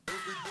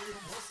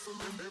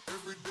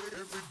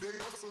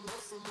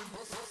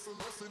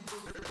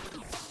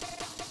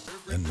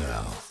And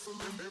now,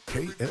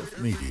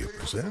 KF Media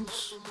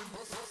presents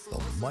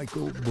The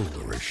Michael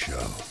Boulerice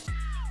Show.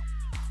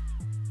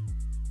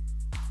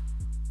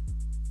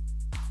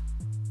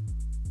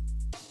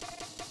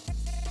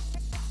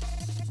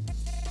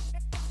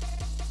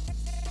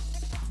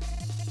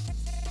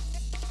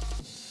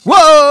 Whoa!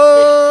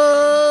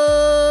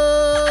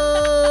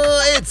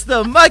 It's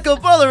the Michael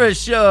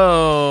Boulerice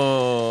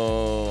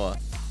Show!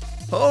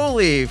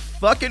 Holy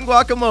fucking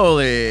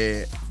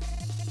guacamole!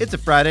 It's a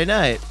Friday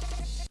night.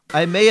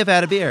 I may have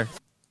had a beer.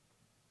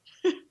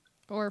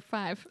 Or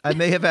 5. I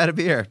may have had a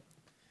beer.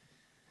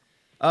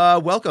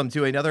 Welcome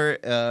to another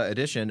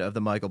edition of the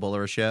Michael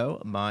Boulerice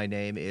Show. My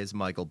name is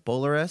Michael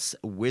Boulerice.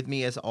 With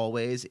me, as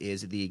always,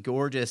 is the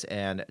gorgeous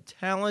and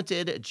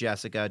talented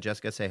Jessica.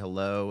 Jessica, say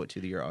hello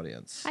to your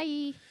audience.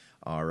 Hi.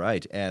 All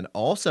right. And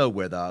also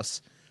with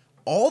us,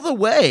 all the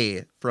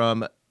way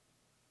from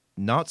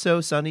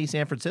not-so-sunny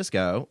San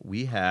Francisco,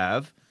 we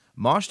have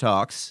Mosh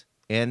Talks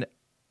and...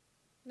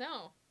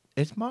 No.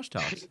 It's Mosh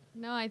Talks.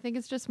 No, I think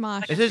it's just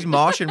Mosh. Is it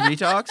Mosh and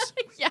Retox?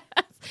 Yes.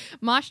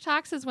 Mosh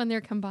Talks is when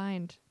they're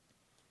combined.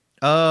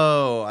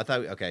 Oh, I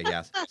thought, okay,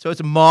 yes. So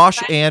it's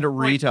Mosh and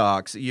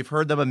Retox. You've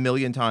heard them a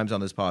million times on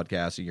this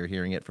podcast, and you're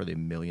hearing it for the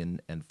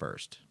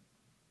 1,000,001st.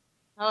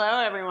 Hello,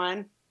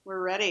 everyone.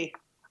 We're ready.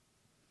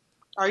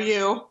 Are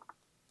you?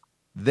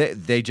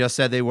 They just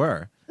said they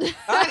were.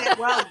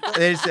 Well,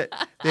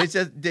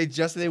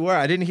 They were.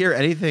 I didn't hear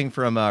anything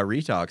from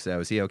Retox,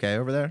 though. Is he okay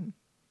over there?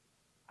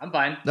 I'm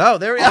fine. No,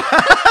 there we go.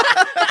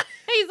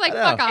 He's like,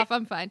 fuck off,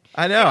 I'm fine.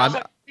 I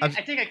know. I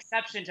take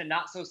exception to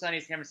not so sunny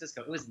San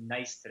Francisco. It was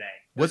nice today.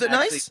 Was it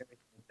nice? Today.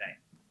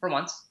 For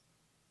once.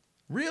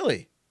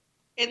 Really?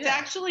 it's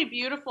actually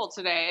beautiful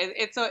today.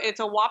 It's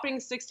a whopping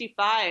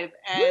 65,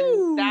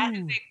 and that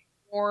is a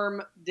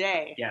warm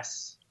day.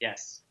 Yes.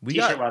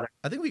 T-shirt weather.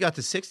 I think we got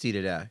to 60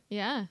 today.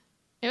 Yeah.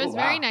 It was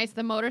very nice.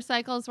 The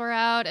motorcycles were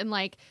out, and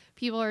like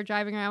people are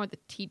driving around with the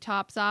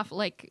T-tops off.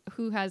 Like,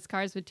 who has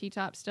cars with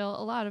T-tops still?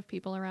 A lot of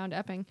people around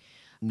Epping.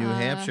 New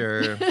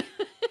Hampshire.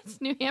 It's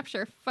New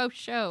Hampshire, faux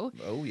show.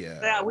 Oh, yeah.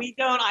 Yeah, we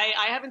don't.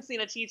 I haven't seen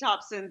a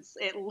T-top since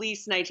at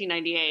least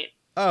 1998.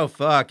 Oh,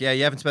 fuck. Yeah,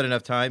 you haven't spent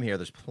enough time here.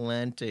 There's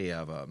plenty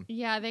of them.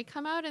 Yeah, they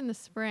come out in the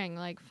spring,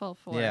 like full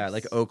force. Yeah,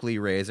 like Oakley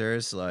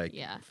razors, like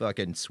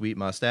fucking sweet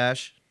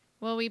mustache.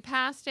 Well, we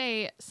passed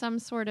some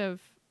sort of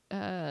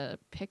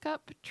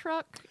pickup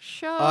truck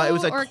show It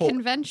was a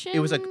convention. It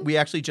was we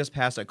actually just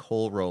passed a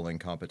coal rolling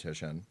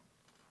competition.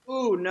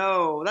 Ooh,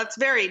 no, that's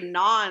very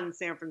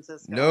non-San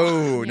Francisco.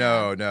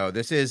 No.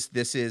 This is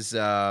it's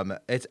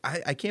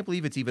I can't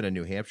believe it's even a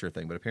New Hampshire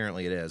thing, but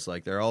apparently it is.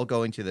 Like, they're all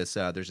going to this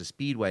there's a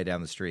speedway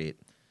down the street.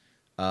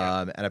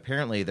 And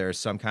apparently there's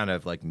some kind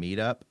of like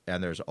meetup,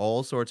 and there's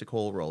all sorts of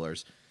coal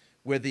rollers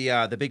with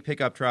the big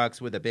pickup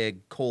trucks with the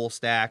big coal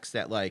stacks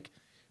that like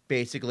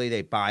basically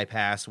they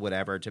bypass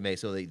whatever to make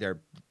so they're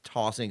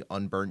tossing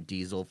unburnt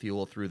diesel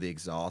fuel through the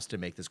exhaust to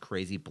make this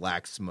crazy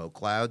black smoke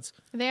clouds.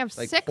 They have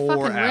like, sick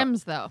fucking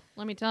rims, though.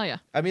 Let me tell you.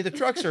 I mean, the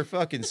trucks are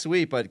fucking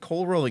sweet, but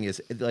coal rolling is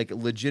like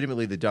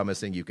legitimately the dumbest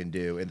thing you can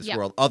do in this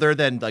world, other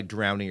than like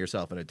drowning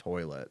yourself in a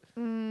toilet.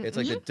 It's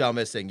like the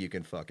dumbest thing you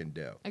can fucking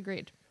do.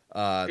 Agreed.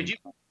 Could you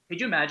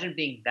imagine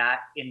being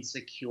that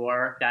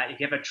insecure that if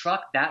you have a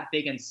truck that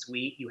big and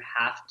sweet, you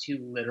have to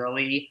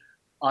literally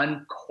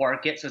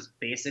uncork it so it's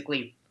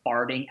basically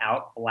farting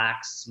out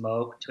black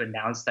smoke to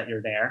announce that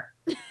you're there?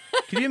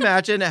 Can you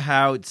imagine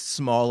how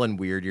small and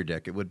weird your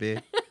dick it would be?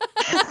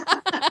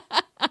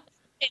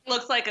 It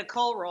looks like a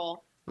coal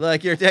roll.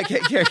 Like your dick.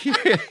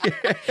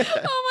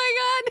 Oh my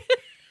god.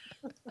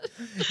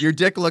 Your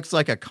dick looks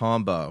like a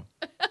combo.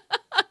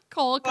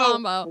 Coal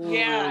combo.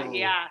 Yeah.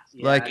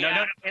 Like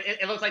no.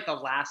 It looks like the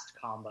last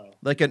combo.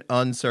 Like an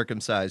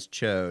uncircumcised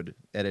chode,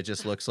 and it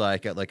just looks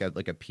like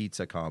a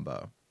pizza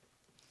combo.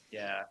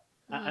 Yeah,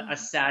 a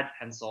sad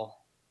pencil.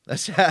 A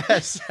sad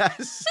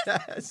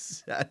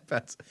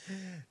pencil.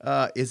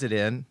 Is it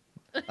in?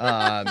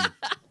 But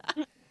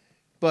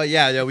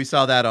yeah, we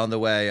saw that on the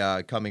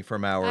way coming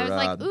from our. I was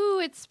like, ooh,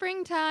 it's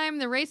springtime.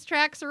 The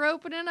racetracks are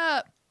opening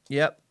up.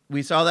 Yep,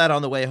 we saw that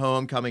on the way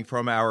home coming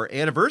from our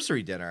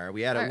anniversary dinner.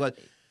 We had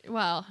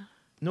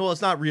No,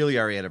 it's not really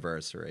our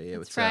anniversary. It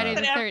was Friday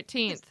the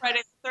 13th. It's Friday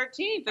the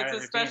 13th.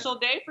 It's a special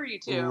day for you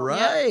two.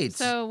 Right. Yep.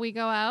 So we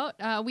go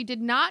out. We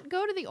did not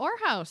go to the Orr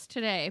House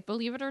today,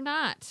 believe it or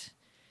not.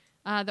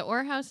 The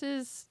Orr House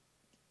is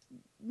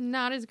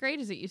not as great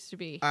as it used to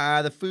be.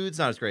 The food's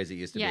not as great as it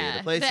used to be.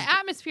 The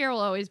atmosphere will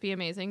always be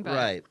amazing. But...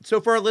 Right. So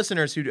for our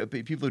listeners,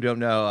 people who don't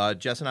know,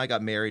 Jess and I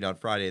got married on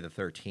Friday the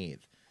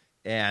 13th.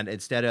 And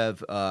instead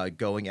of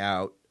going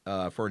out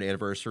for an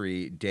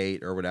anniversary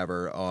date or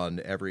whatever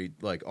on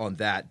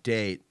that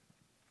date,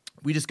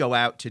 we just go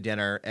out to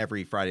dinner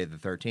every Friday the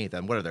 13th.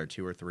 And what are there,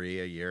 2 or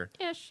 3 a year?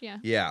 Ish, yeah.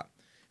 Yeah.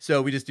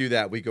 So we just do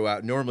that. We go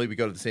out. Normally we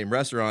go to the same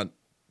restaurant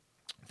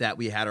that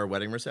we had our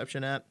wedding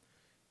reception at.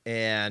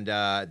 And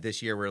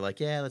this year we're like,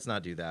 yeah, let's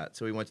not do that.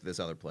 So we went to this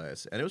other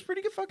place, and it was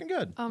pretty good, fucking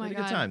good. Oh my Had a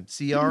God. good time.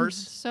 CRs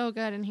So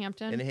good in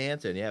Hampton. in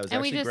Hampton, yeah, it was And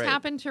actually we just great.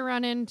 happened to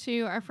run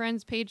into our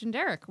friends Paige and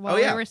Derek while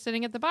yeah. we were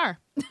sitting at the bar.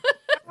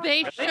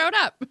 They showed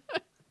up.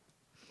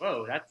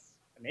 Whoa, that's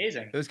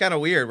amazing. It was kind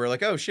of weird. We're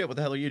like, oh shit, what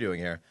the hell are you doing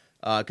here?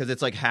 Because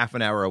it's like half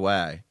an hour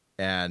away,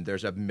 and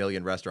there's a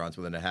million restaurants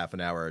within a half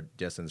an hour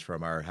distance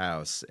from our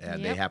house,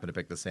 and they Yep. happened to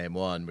pick the same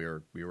one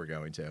we were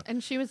going to.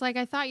 And she was like,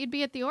 I thought you'd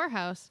be at the Orr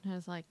House. And I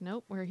was like,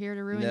 nope, we're here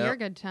to ruin Nope. your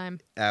good time.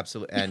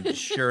 Absolutely, and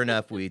sure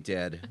enough, we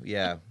did.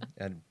 Yeah,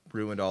 and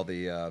ruined all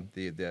the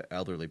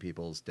elderly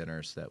people's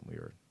dinners that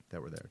were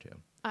there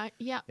too.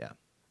 Yeah. Yeah.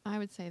 I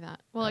would say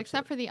that. Well,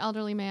 except for the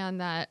elderly man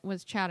that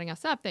was chatting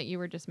us up that you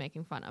were just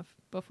making fun of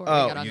before we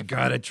got on you the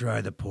gotta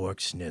try the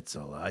pork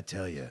schnitzel, I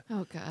tell you.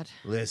 phone. Oh, God.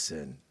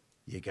 Listen,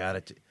 you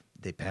gotta.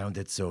 They pound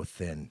it so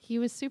thin. He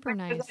was super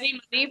nice. Was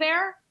any money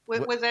there?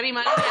 Was any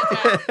money?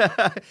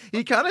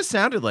 He kind of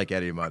sounded like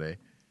Eddie Money.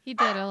 He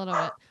did a little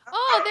bit.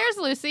 Oh, there's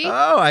Lucy.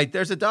 Oh,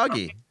 there's a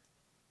doggy.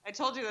 I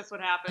told you this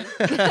would happen.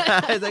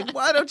 I was like,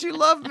 why don't you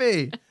love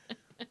me?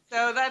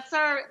 So that's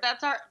our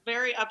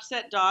very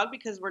upset dog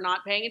because we're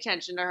not paying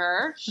attention to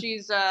her.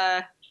 She's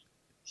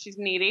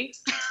needy.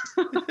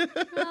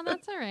 Well,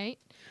 that's all right.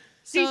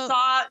 She So,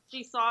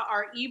 saw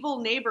our evil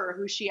neighbor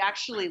who she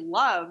actually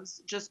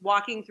loves just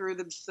walking through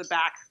the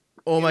back.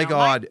 Oh You my know,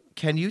 God.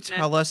 Can you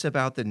tell us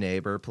about the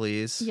neighbor,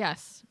 please?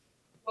 yes.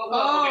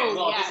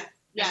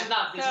 Yes.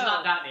 This is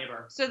not that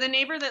neighbor. So the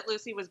neighbor that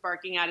Lucy was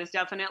barking at is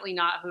definitely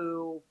not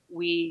who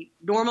we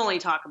normally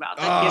talk about.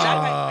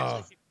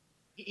 Oh.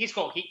 He's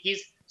cool.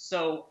 He's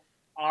so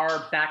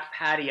our back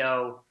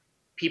patio,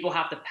 people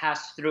have to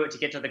pass through it to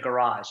get to the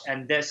garage.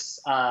 And this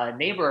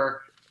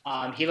neighbor,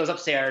 he lives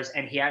upstairs,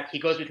 and he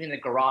goes between the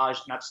garage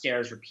and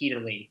upstairs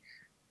repeatedly.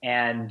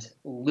 And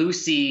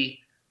Lucy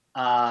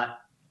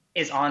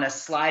is on a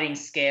sliding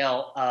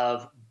scale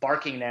of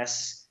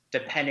barkiness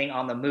depending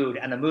on the mood.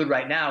 And the mood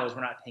right now is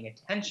we're not paying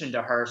attention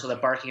to her, so the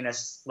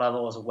barkiness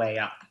level is way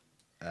up.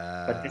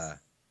 But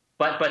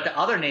the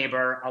other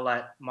neighbor, I'll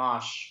let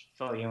Mosh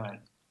fill you in.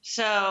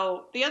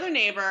 So the other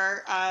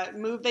neighbor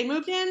moved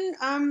in,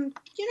 maybe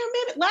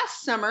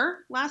last summer.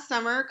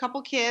 A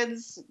couple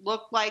kids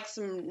looked like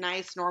some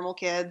nice, normal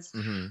kids.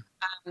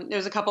 Mm-hmm. There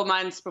was a couple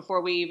months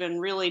before we even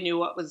really knew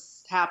what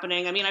was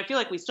happening. I mean, I feel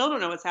like we still don't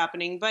know what's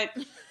happening, but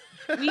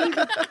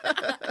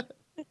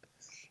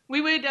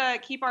we would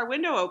keep our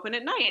window open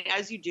at night,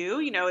 as you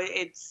do. You know,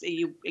 it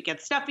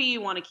gets stuffy.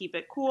 You want to keep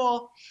it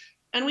cool,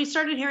 and we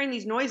started hearing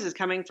these noises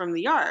coming from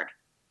the yard,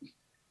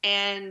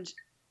 and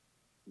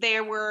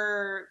there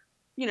were,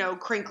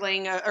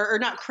 crinkling, or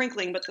not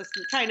crinkling, but this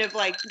kind of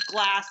like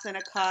glass in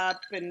a cup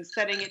and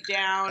setting it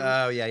down.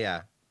 Oh,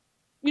 yeah.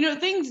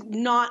 Things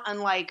not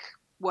unlike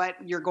what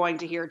you're going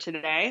to hear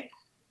today.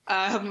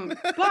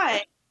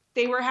 But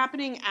they were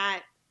happening at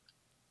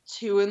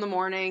 2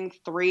 a.m,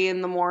 3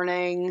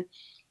 a.m,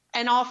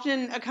 and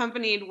often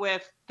accompanied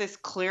with this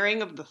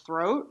clearing of the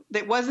throat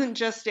that wasn't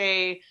just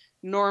a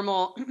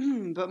normal,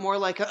 but more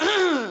like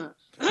a,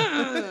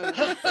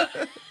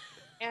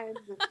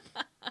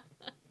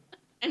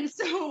 And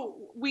so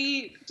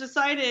we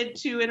decided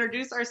to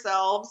introduce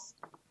ourselves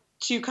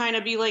to kind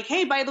of be like,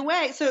 hey, by the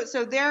way, so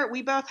there,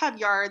 we both have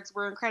yards.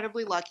 We're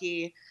incredibly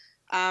lucky.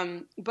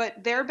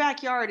 But their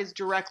backyard is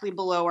directly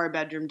below our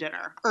bedroom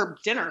dinner.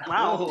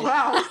 Wow. Oh.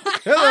 Wow.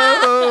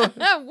 Hello.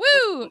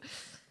 Woo!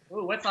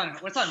 Ooh, what's on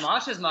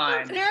Mosh's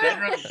mind?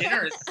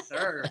 Dinner is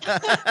served.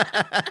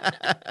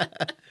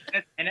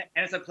 and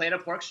it's a plate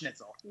of pork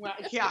schnitzel. Well,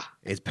 yeah.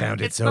 It's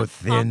pounded so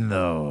thin,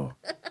 though.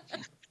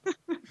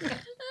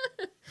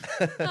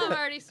 I'm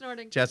already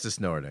snorting. Jess is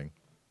snorting.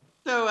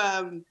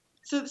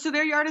 So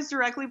their yard is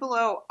directly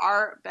below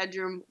our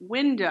bedroom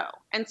window.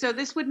 And so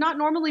this would not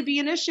normally be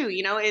an issue.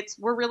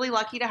 We're really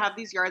lucky to have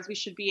these yards. We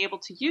should be able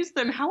to use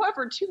them.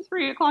 However, 2,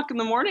 3 o'clock in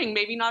the morning,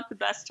 maybe not the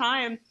best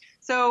time.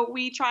 So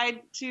we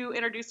tried to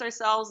introduce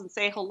ourselves and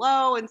say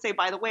hello and say,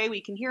 by the way,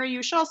 we can hear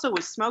you. She also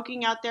was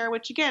smoking out there,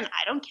 which again,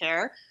 I don't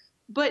care,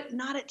 but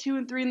not at 2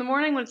 and 3 in the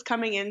morning when it's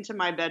coming into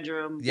my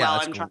bedroom. Yeah,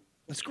 while I'm trying.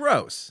 That's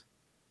gross.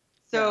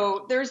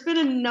 So there's been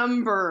a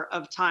number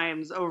of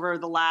times over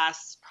the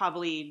last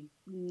probably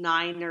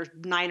 9 or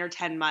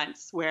 10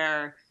 months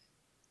where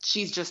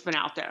she's just been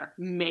out there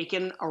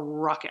making a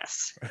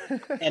ruckus.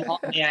 And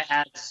may I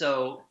add,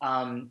 so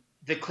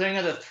the clearing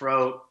of the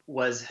throat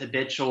was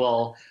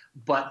habitual,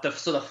 but the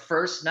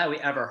first night we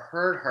ever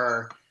heard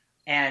her,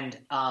 and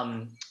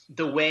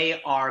the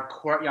way our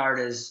courtyard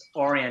is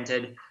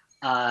oriented,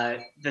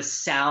 the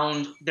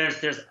sound,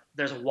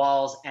 there's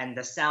walls, and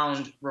the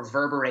sound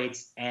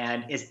reverberates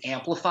and is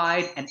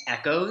amplified and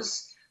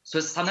echoes. So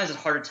sometimes it's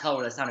hard to tell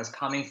where the sound is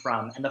coming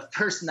from. And the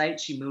first night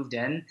she moved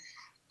in,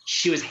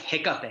 she was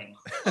hiccuping.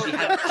 She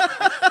had,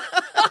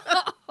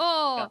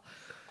 Oh.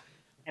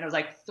 and it was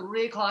like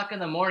 3 o'clock in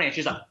the morning. And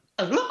she's like,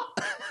 I'm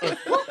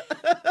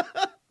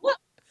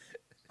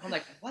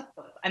like, what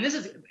the?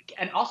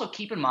 And also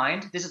keep in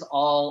mind, this is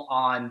all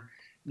on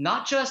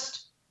not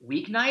just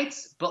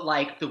weeknights, but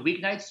like the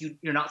weeknights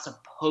you're not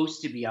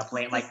supposed to be up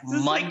late, like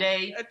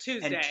Monday a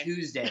Tuesday. and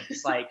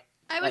Tuesdays. Like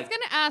I was gonna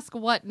ask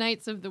what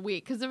nights of the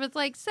week, because if it's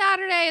like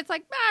Saturday, it's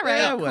like all right,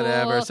 Yeah, cool.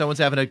 whatever. Someone's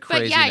having a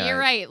crazy But yeah, night. you're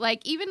right.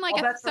 Like even like All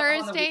a bets are on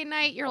the Thursday week-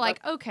 night, you're all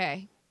like,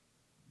 okay.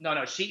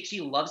 No,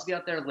 she loves to be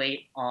out there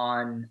late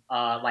on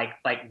like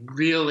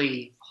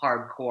really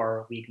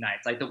hardcore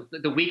weeknights, like the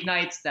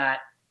weeknights that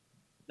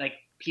like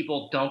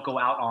people don't go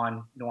out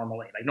on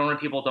normally. Like normally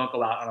people don't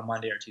go out on a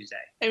Monday or Tuesday.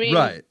 I mean,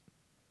 Right.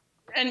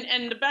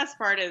 And the best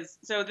part is,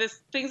 so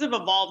things have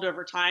evolved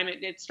over time.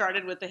 It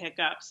started with the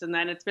hiccups, and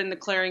then it's been the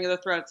clearing of the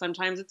throat.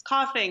 Sometimes it's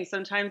coughing.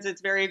 Sometimes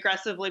it's very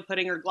aggressively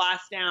putting her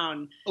glass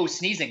down. Oh,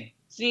 sneezing.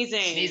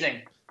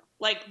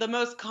 Like the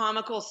most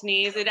comical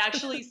sneeze. It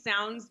actually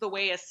sounds the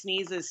way a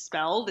sneeze is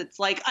spelled. It's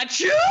like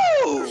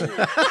achoo.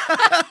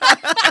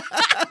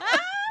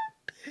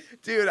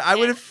 Dude, I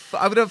would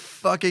have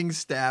fucking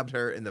stabbed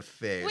her in the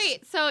face.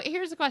 Wait, so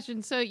here's a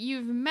question. So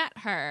you've met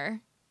her.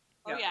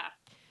 Oh yeah.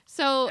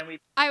 So And we-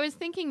 I was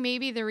thinking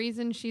maybe the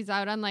reason she's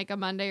out on like a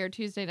Monday or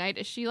Tuesday night,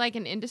 is she like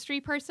an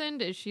industry person?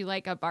 Is she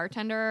like a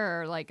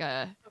bartender or like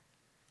a...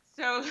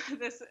 So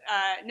this,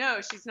 no,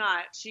 she's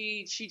not.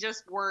 She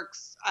just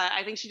works.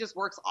 I think she just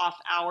works off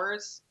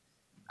hours.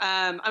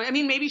 I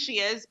mean, maybe she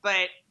is,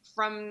 but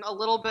from a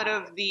little bit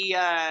of the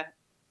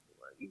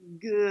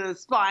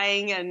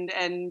spying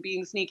and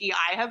being sneaky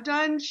I have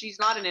done, she's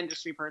not an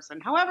industry person.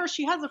 However,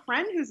 she has a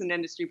friend who's an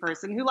industry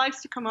person who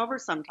likes to come over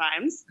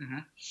sometimes. Mm-hmm.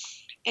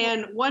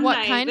 And one What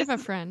night, kind of a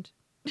friend?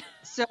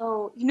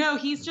 So no,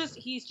 he's just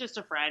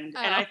a friend,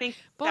 and I think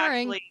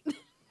boring. actually,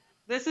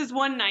 this is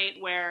one night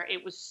where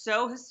it was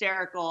so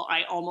hysterical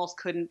I almost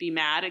couldn't be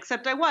mad,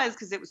 except I was,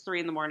 because it was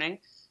 3 a.m.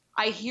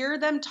 I hear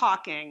them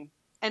talking,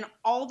 and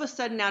all of a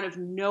sudden, out of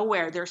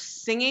nowhere, they're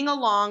singing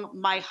along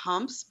 "My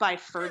Humps" by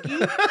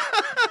Fergie,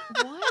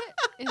 What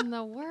in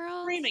the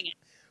world?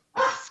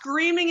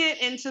 screaming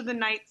it into the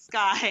night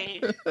sky.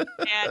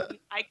 And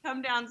I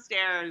come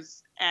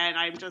downstairs and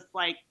I'm just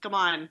like, come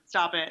on,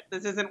 stop it.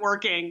 This isn't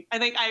working. I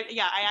think I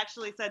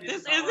actually said,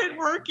 this isn't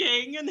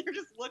working. And they're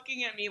just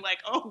looking at me like,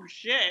 oh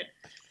shit.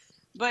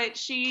 But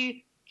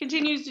she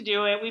continues to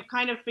do it. We've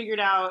kind of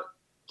figured out,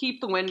 keep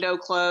the window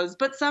closed,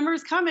 but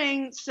summer's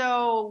coming.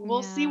 So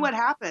we'll see what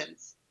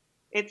happens.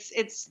 This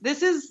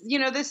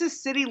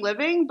is city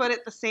living, but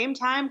at the same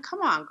time,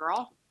 come on,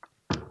 girl.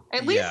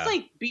 At least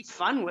be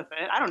fun with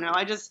it. I don't know.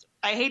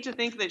 I hate to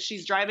think that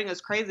she's driving us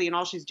crazy and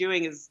all she's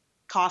doing is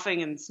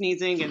coughing and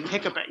sneezing and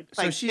hiccuping.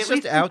 So she's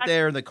just out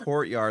there in the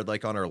courtyard,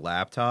 like on her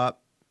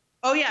laptop.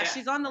 Oh yeah,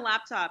 she's on the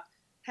laptop,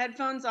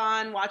 headphones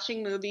on,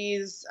 watching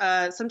movies.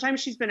 Sometimes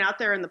she's been out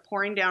there in the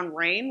pouring down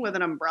rain with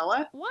an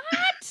umbrella. What?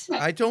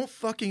 I don't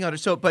fucking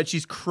understand. So, but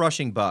she's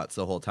crushing butts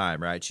the whole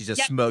time, right? She's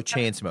just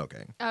chain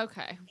smoking.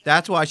 Okay.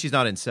 That's why she's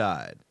not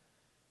inside.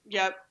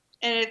 Yep.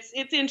 And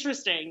it's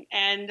interesting.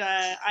 And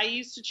I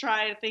used to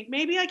try to think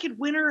maybe I could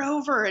win her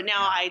over, and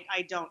now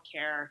I don't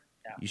care.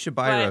 You should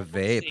buy her a But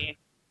we'll vape. see.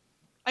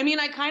 I mean,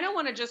 I kind of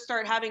want to just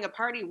start having a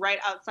party right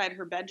outside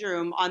her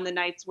bedroom on the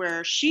nights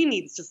where she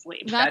needs to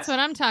sleep. That's what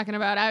I'm talking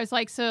about. I was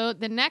like, so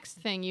the next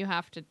thing you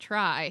have to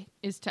try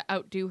is to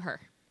outdo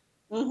her.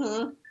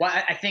 Mm-hmm. Well,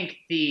 I think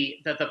the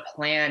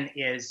plan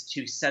is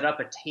to set up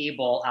a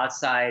table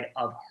outside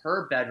of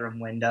her bedroom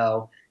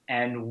window,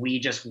 and we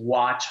just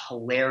watch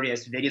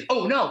hilarious videos.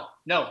 Oh,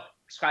 no,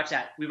 scratch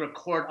that. We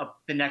record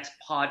the next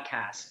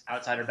podcast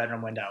outside her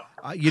bedroom window.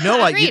 You know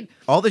what? Agreed.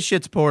 All this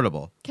shit's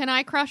portable. Can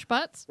I crush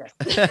butts?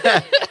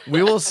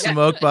 We will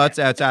smoke butts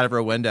outside of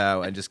her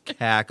window and just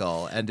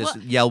cackle and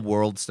just yell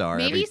 "World Star"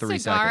 Maybe every 3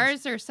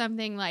 cigars seconds. or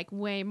something like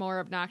way more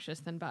obnoxious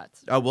than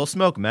butts. Oh, we'll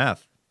smoke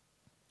meth.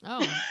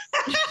 Oh.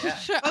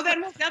 Sure. Oh, then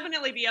we'll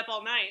definitely be up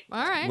all night.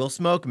 All right. We'll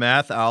smoke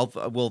meth.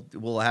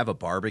 We'll have a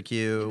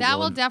barbecue. That We'll-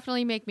 will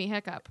definitely make me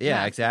hiccup.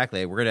 Yeah,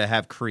 exactly. We're gonna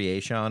have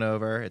Creation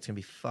over. It's gonna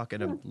be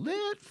fucking a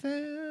lit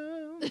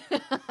film.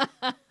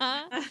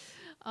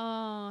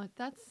 Oh,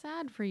 that's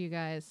sad for you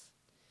guys.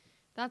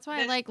 That's why I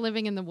This- like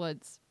living in the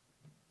woods.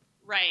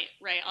 Right.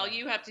 All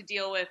you have to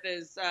deal with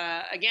is,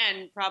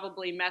 again,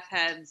 probably meth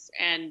heads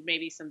and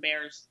maybe some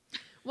bears.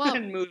 Well,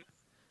 And moose.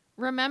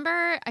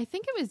 remember, I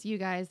think it was you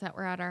guys that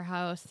were at our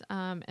house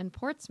in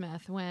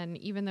Portsmouth when,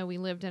 even though we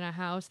lived in a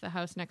house, the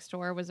house next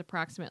door was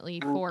approximately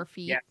 4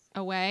 feet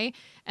away,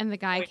 and the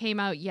guy came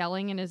out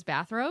yelling in his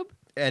bathrobe.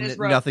 And His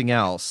robe. nothing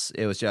else.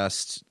 It was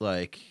just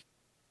like,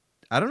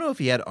 I don't know if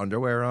he had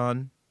underwear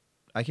on.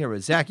 I can't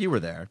remember. Zach, you were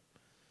there.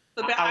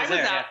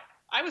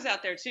 I was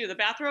out there too. The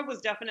bathrobe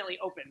was definitely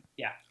open.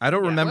 I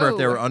don't remember if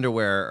there Whoa. were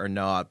underwear or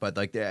not, but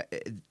like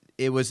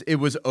it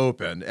was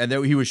open, and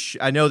there, he was.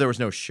 I know there was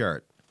no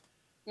shirt.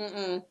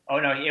 Mm-mm. Oh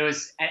no, it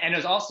was, and it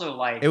was also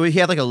like He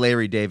had like a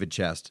Larry David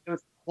chest. it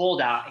was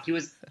cold out.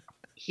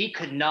 He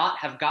could not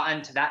have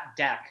gotten to that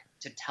deck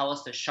to tell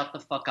us to shut the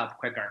fuck up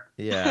quicker.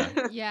 Yeah,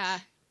 Yeah.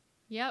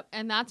 Yep.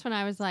 And that's when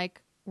I was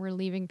like, we're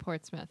leaving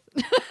Portsmouth.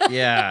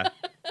 yeah.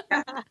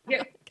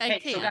 Yeah. I Hey,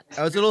 can't. guys,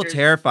 It was a little there's-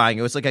 terrifying.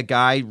 It was like a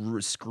guy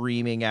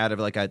screaming out of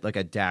like a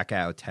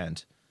Dachau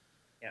tent,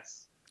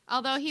 Yes.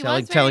 Although he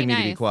telling was very me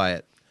nice. to be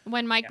quiet.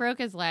 When Mike broke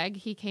his leg,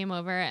 he came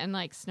over and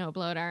like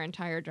snowblowed our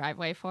entire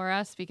driveway for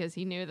us because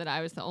he knew that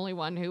I was the only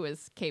one who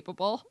was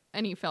capable,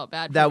 and he felt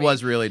bad for That me.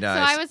 was really nice.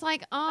 So I was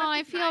like, oh,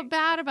 I feel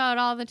bad about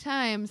all the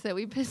times that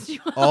we pissed you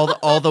off.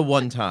 all the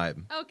one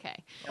time.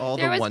 Okay. All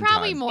There the was one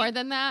probably time. more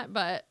than that,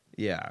 but,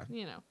 Yeah.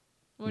 you know,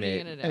 what are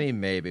you going to do? I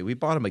mean, maybe. We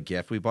bought him a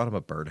gift. We bought him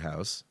a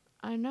birdhouse.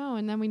 I know,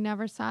 and then we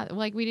never saw it.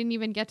 Like, we didn't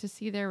even get to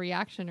see their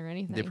reaction or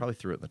anything. They probably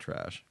threw it in the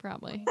trash.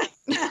 Probably.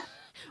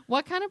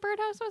 What kind of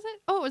birdhouse was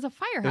it? Oh, it was a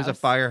firehouse. It was a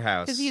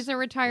firehouse. Because he's a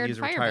retired He's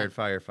a fireman. retired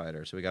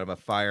firefighter, so we got him a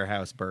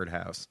firehouse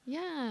birdhouse.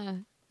 Yeah.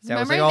 That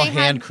was Remember like all they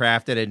had-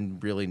 handcrafted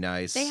and really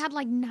nice. They had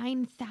like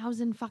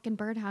 9,000 fucking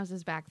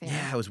birdhouses back there.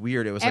 Yeah, it was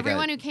weird. It was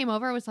Everyone like who came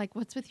over was like,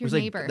 what's with it your was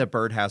neighbor? like the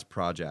birdhouse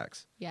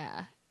projects.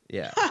 Yeah.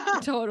 Yeah.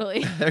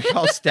 Totally. They're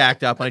all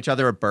stacked up on each other.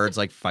 There were birds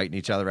like fighting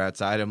each other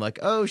outside. I'm like,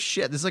 oh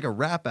shit, this is like a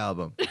rap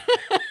album.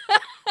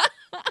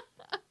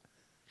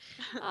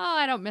 Oh,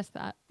 I don't miss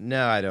that.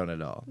 No, I don't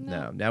at all.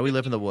 No. No. Now we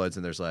live in the woods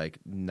and there's like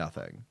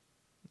nothing.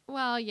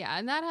 Well, yeah,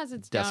 and that has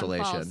its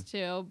Desolation. downfalls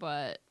too,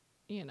 but,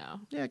 you know.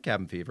 Yeah,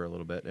 cabin fever a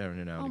little bit.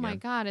 Every now and Oh my again.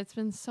 God, it's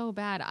been so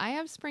bad. I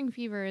have spring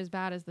fever as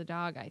bad as the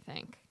dog, I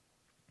think.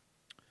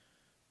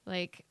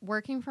 Like,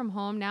 working from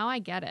home, now I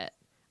get it.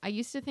 I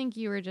used to think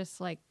you were just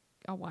like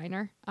a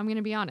whiner. I'm going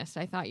to be honest.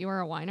 I thought you were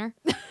a whiner.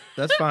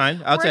 That's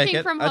fine. I'll take Working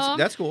it. from home.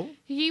 That's cool.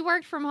 He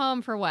worked from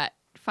home for what,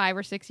 5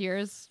 or 6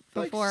 years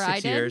before like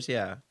 6 I did? years,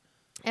 yeah.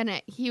 And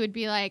he would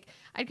be like,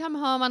 I'd come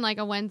home on like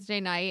a Wednesday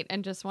night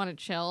and just want to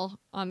chill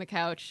on the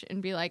couch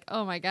and be like,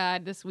 oh my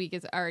God, this week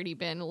has already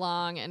been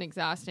long and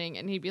exhausting.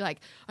 And he'd be like,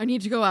 I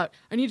need to go out.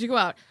 I need to go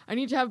out. I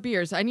need to have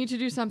beers. I need to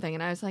do something.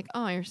 And I was like,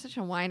 oh, you're such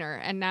a whiner.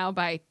 And now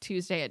by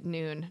Tuesday at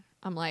noon,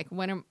 I'm like,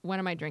 when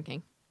am I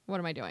drinking? What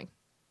am I doing?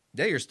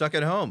 Yeah, you're stuck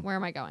at home. Where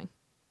am I going?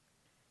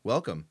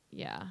 Welcome.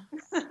 Yeah.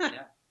 Yeah.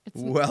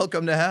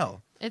 Welcome to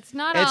hell. It's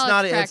not It's all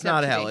not it's cracked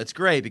up to hell. be. It's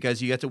great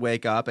because you get to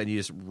wake up and you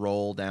just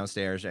roll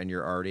downstairs and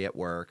you're already at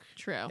work.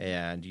 True.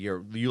 And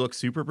you look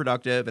super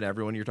productive and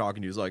everyone you're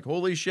talking to is like,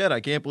 holy shit, I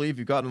can't believe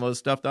you've gotten all this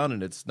stuff done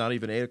and it's not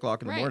even 8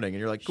 o'clock in the Right. morning. And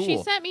you're like, cool. She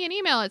sent me an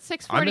email at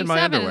I'm in my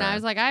 6:47 and underwear. I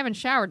was like, I haven't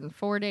showered in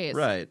 4 days.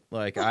 Right.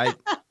 Like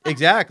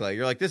exactly.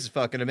 You're like, this is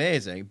fucking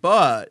amazing.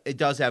 But it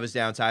does have its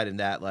downside in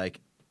that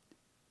like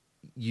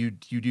you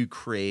do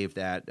crave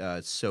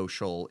that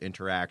social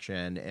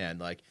interaction and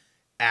like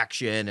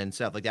action and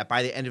stuff like that.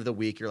 By the end of the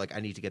week, you're like, I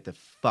need to get the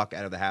fuck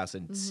out of the house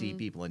and see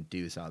people and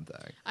do something.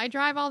 I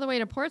drive all the way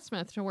to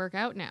Portsmouth to work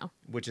out now.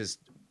 Which is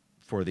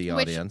for the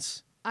Which-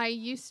 audience I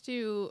used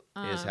to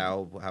is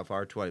how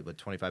far?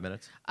 25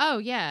 minutes? Oh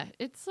yeah,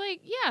 it's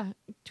like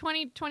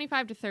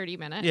 25 to 30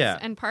 minutes. Yeah.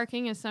 And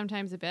parking is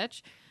sometimes a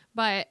bitch,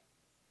 but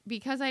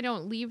because I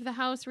don't leave the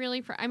house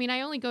really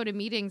I only go to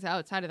meetings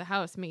outside of the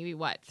house maybe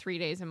 3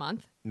 days a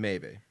month.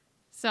 Maybe.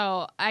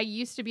 So I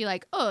used to be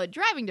like, oh,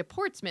 driving to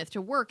Portsmouth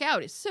to work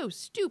out is so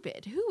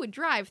stupid. Who would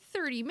drive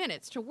 30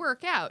 minutes to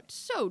work out?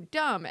 So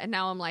dumb. And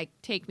now I'm like,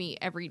 take me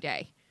every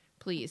day.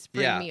 Please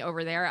bring me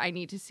over there. I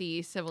need to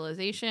see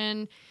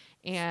civilization.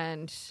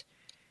 And,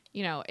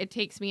 you know, it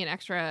takes me an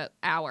extra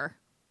hour.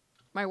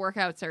 My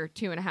workouts are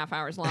 2.5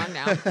 hours long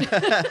now.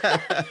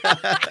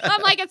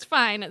 I'm like, it's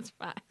fine. It's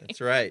fine. That's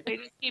right. They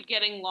just keep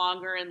getting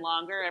longer and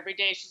longer. Every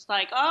day she's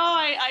like, oh,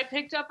 I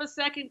picked up a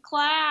second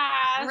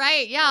class.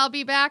 Right. Yeah. I'll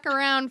be back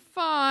around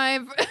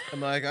 5.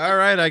 I'm like, all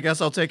right, I guess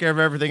I'll take care of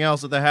everything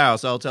else at the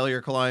house. I'll tell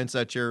your clients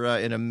that you're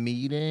in a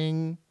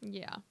meeting.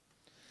 Yeah.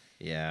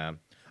 Yeah.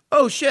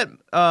 Oh, shit.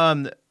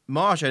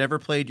 Mosh, I never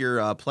played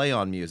your play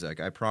on music.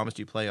 I promised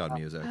you play on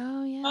music.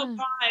 Oh, yeah. Oh,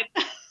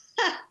 God.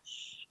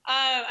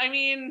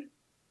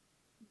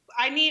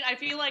 I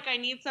feel like I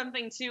need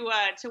something to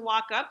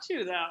walk up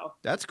to, though.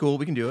 That's cool.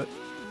 We can do it.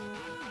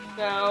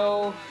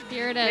 So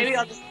Here it is. maybe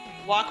I'll just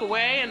walk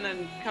away and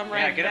then come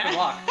right Yeah, get up back. and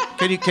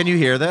walk. Can you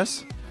hear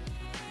this?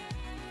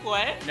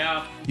 What?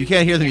 No. You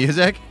can't hear the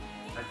music?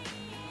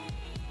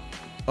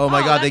 Oh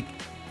my Oh, God,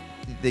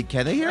 they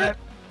can they hear it?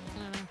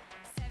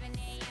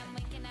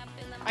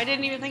 I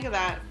didn't even think of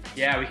that.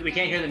 Yeah, we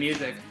can't hear the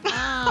music.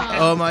 Oh.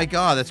 Oh my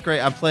God, that's great.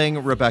 I'm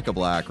playing Rebecca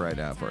Black right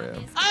now for you.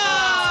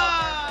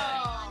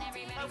 Oh!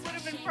 That would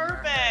have been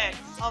perfect.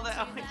 Although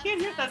I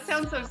can't hear. That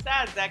sounds so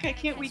sad, Zach.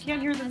 We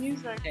can't hear the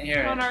music Can't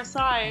hear on it. our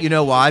side. You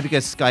know why?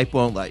 Because Skype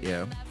won't let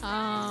you.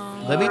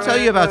 Oh. Let me tell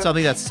you about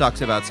something that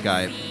sucks about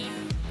Skype.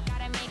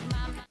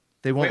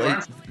 They won't Wait,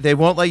 they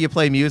won't let you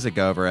play music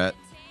over it.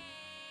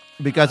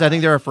 Because I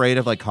think they're afraid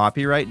of like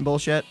copyright and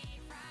bullshit.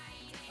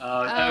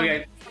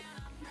 Okay.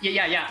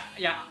 Yeah.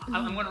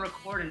 I'm going to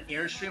record an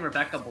Airstream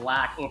Rebecca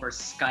Black over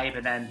Skype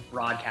and then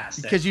broadcast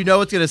it. Because you know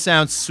it's going to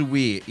sound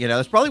sweet. You know,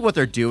 that's probably what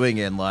they're doing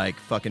in like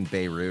fucking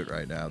Beirut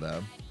right now,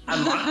 though.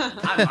 I'm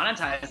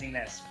monetizing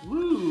this.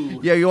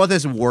 Woo. Yeah, you want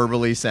this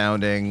warbly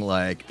sounding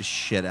like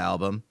shit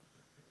album.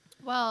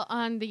 Well,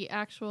 on the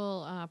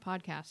actual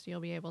podcast, you'll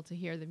be able to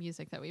hear the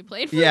music that we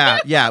played for Yeah,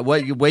 you. yeah.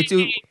 Wait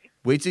till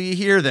you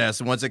hear this.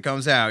 Once it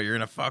comes out, you're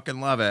gonna fucking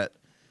love it.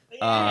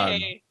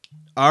 Yay.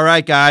 All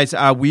right, guys,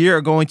 we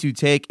are going to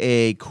take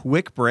a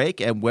quick break,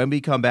 and when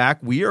we come back,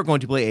 we are going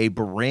to play a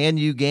brand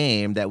new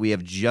game that we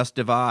have just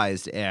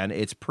devised, and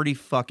it's pretty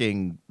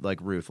fucking,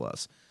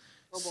 ruthless.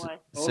 Oh, boy.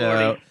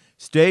 So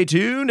stay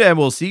tuned, and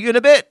we'll see you in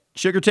a bit.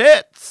 Sugar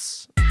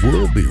tits!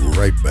 We'll be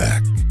right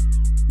back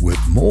with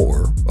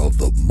more of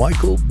the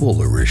Michael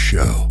Boulerice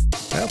Show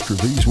after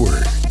these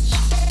words.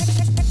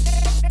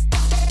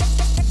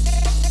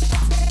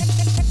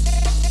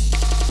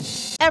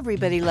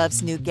 Everybody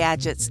loves new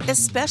gadgets,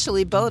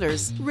 especially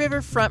boaters.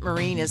 Riverfront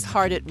Marine is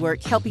hard at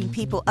work helping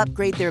people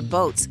upgrade their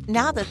boats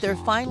now that they're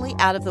finally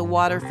out of the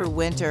water for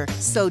winter.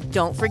 So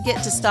don't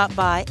forget to stop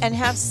by and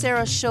have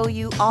Sarah show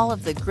you all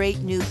of the great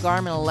new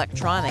Garmin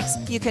electronics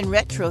you can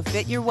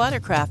retrofit your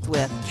watercraft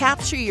with.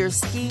 Capture your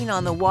skiing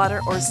on the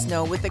water or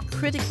snow with the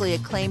critically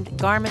acclaimed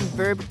Garmin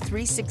Verb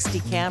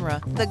 360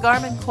 camera, the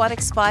Garmin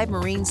Quatix 5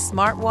 Marine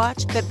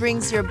smartwatch that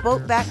brings your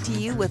boat back to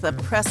you with a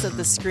press of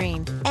the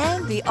screen,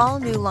 and the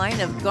all-new line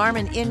of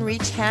Garmin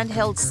InReach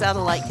handheld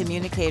satellite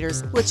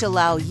communicators, which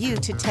allow you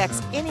to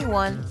text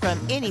anyone from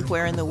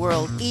anywhere in the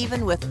world,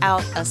 even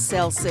without a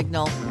cell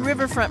signal.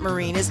 Riverfront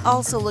Marine is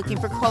also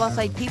looking for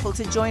qualified people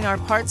to join our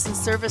parts and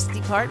service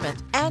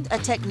department, and a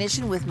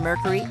technician with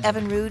Mercury,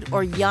 Evinrude,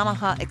 or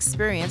Yamaha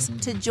experience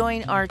to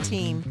join our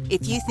team.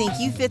 If you think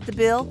you fit the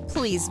bill,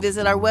 please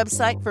visit our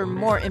website for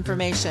more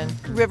information.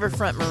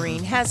 Riverfront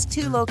Marine has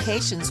 2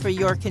 locations for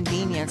your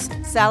convenience,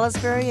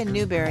 Salisbury and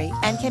Newberry,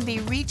 and can be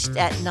reached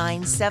at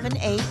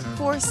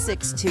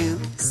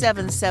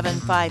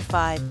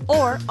 978-462-7755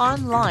 or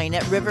online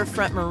at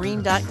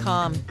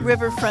riverfrontmarine.com.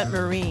 Riverfront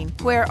Marine,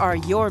 where are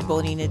your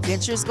boating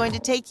adventures going to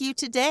take you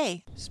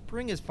today?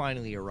 Spring has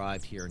finally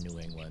arrived here in New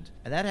England,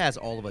 and that has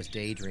all of us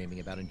daydreaming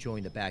about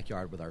enjoying the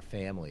backyard with our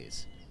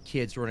families.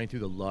 Kids running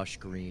through the lush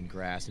green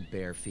grass in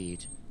bare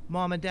feet.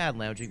 Mom and Dad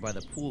lounging by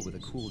the pool with a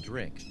cool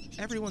drink.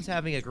 Everyone's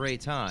having a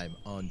great time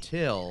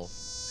until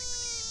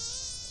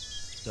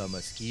the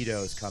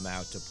mosquitoes come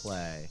out to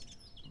play.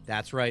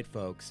 That's right,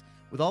 folks.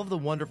 With all of the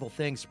wonderful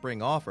things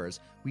spring offers,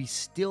 we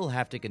still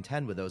have to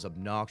contend with those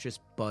obnoxious,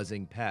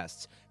 buzzing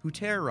pests who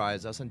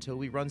terrorize us until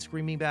we run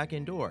screaming back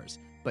indoors.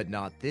 But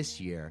not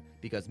this year,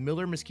 because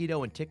Miller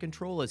Mosquito and Tick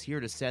Control is here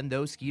to send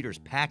those skeeters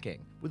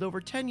packing. With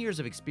over 10 years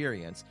of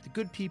experience, the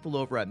good people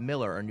over at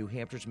Miller are New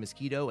Hampshire's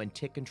mosquito and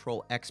tick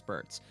control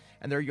experts,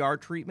 and their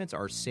yard treatments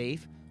are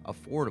safe,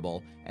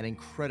 affordable, and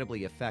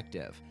incredibly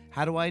effective.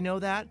 How do I know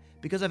that?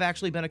 Because I've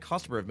actually been a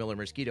customer of Miller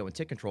Mosquito and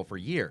Tick Control for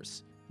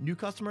years. New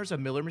customers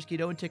of Miller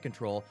Mosquito and Tick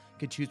Control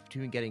can choose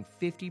between getting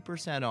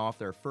 50% off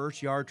their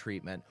first yard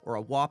treatment or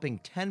a whopping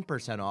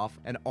 10% off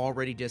an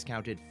already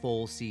discounted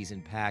full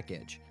season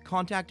package.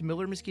 Contact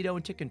Miller Mosquito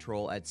and Tick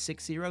Control at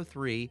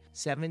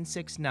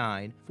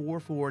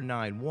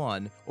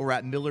 603-769-4491 or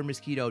at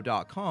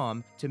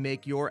millermosquito.com to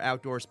make your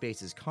outdoor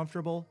spaces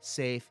comfortable,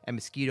 safe, and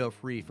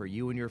mosquito-free for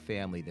you and your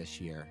family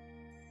this year.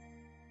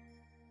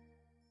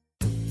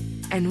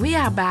 And we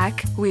are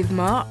back with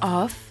more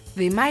of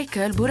the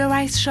Michael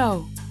Boulerice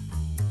Show.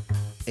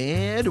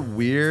 And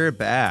we're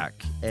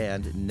back.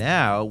 And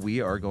now we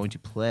are going to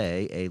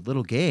play a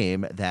little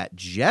game that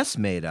Jess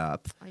made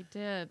up. I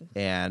did.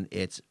 And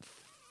it's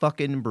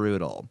fucking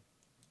brutal.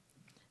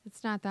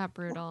 It's not that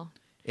brutal.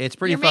 It's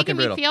pretty You're fucking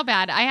brutal. You're making me feel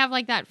bad. I have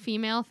that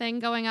female thing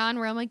going on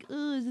where I'm like,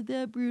 oh, is it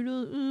that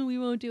brutal? Oh, we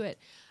won't do it.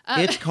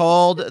 It's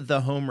called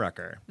the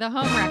Homewrecker. The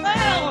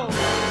Homewrecker.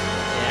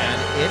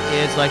 And it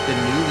is like the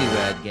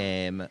Newlywed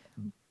Game,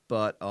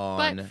 but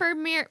for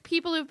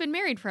people who've been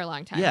married for a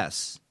long time.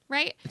 Yes.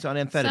 Right? It's on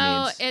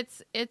amphetamines.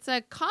 So it's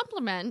a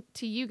compliment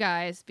to you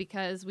guys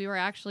because we were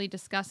actually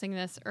discussing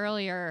this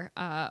earlier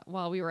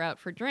while we were out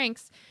for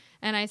drinks.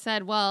 And I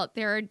said, well,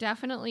 there are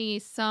definitely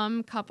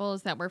some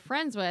couples that we're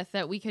friends with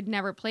that we could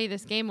never play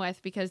this game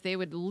with because they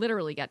would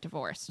literally get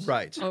divorced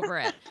over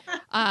it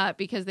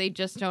because they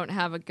just don't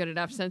have a good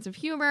enough sense of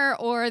humor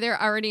or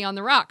they're already on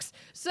the rocks.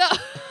 So,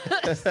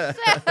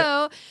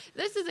 so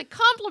this is a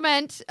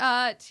compliment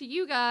to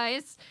you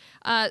guys.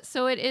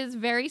 So it is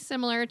very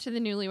similar to the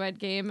Newlywed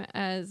Game,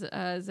 as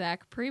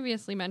Zach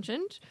previously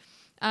mentioned.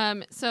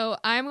 So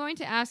I'm going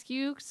to ask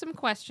you some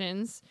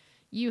questions.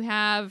 You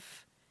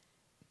have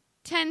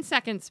 10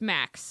 seconds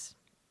max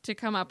to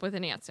come up with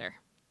an answer.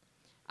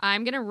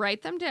 I'm going to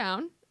write them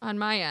down on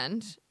my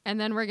end, and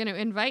then we're going to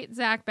invite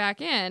Zach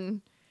back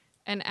in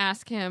and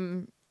ask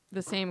him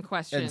the same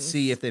questions. And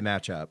see if they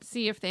match up.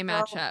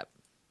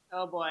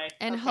 Oh, boy.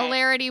 And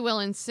hilarity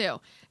will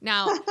ensue.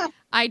 Now,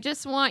 I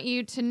just want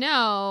you to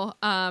know,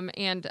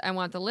 and I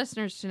want the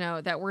listeners to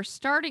know, that we're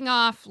starting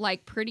off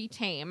pretty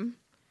tame.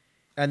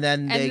 And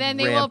then they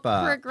will ramp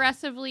up.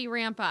 Progressively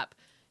ramp up.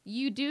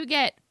 You do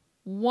get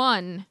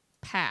one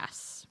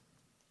pass.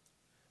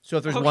 So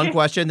if there's one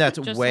question that's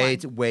Just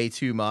way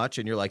too much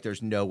and you're like,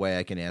 there's no way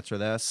I can answer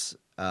this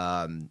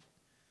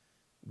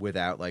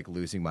without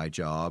losing my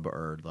job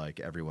or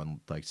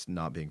everyone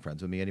not being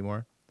friends with me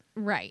anymore.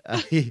 Right.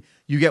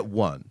 You get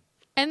one.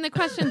 And the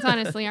questions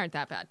honestly aren't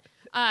that bad.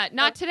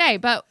 Not today,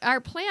 but our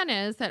plan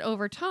is that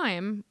over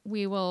time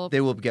they will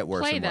get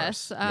worse play and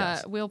this. worse.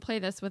 Yes. We'll play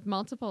this with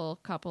multiple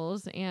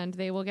couples, and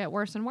they will get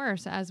worse and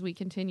worse as we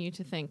continue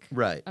to think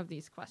of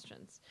these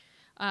questions.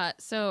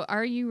 So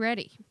are you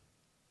ready?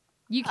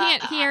 You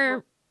can't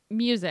hear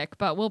music,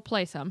 but we'll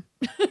play some.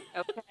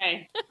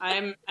 Okay,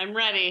 I'm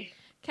ready.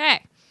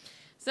 Okay,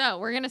 so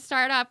we're gonna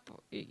start up.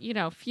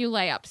 A few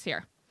layups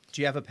here.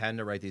 Do you have a pen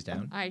to write these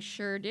down? I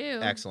sure do.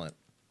 Excellent.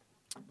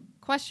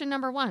 Question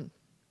number 1.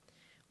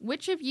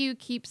 Which of you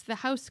keeps the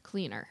house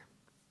cleaner?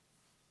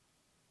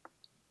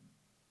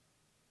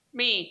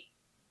 Me.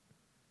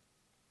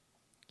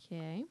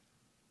 Okay.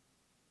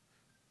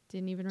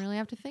 Didn't even really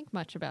have to think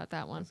much about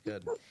that one. That's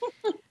good.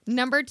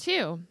 Number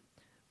 2.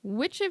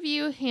 Which of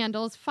you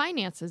handles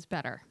finances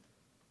better?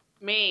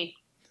 Me.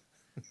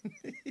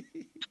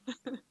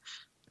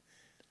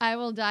 I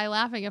will die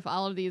laughing if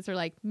all of these are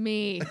like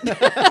me.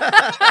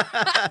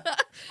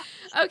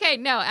 Okay,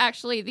 no,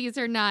 actually, these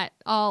are not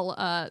all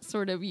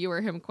sort of you or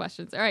him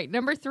questions. All right,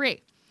 number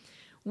 3.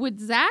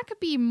 Would Zach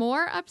be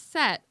more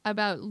upset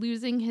about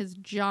losing his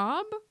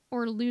job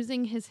or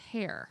losing his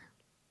hair?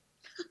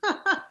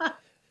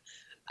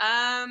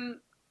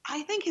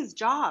 I think his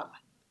job.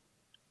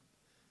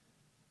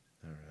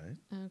 All right.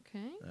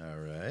 Okay. All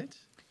right.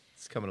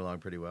 It's coming along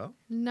pretty well.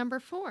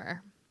 Number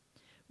 4.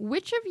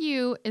 Which of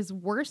you is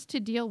worse to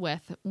deal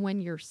with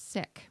when you're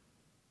sick?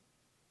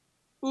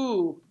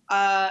 Ooh,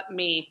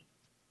 me.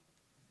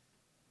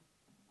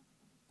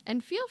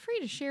 And feel free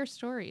to share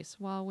stories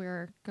while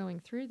we're going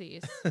through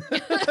these.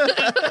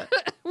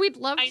 We'd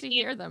love to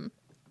hear them.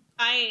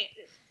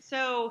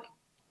 So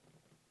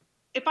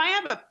if I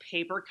have a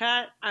paper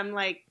cut, I'm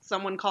like,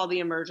 someone call the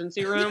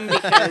emergency room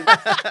because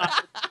it's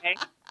not okay.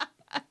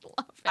 I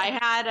love it. I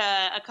had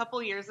a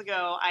couple years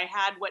ago, I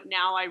had what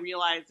now I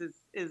realize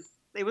is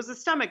it was a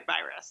stomach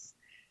virus.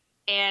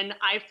 And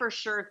I for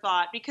sure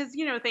thought, because,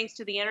 thanks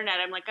to the internet,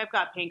 I'm like, I've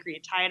got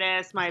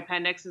pancreatitis. My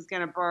appendix is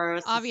going to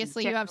burst.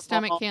 Obviously, you have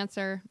stomach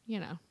cancer,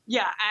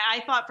 Yeah,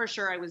 I thought for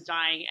sure I was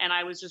dying. And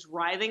I was just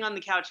writhing on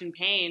the couch in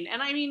pain.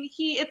 And I mean,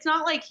 it's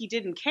not like he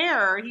didn't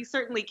care. He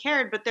certainly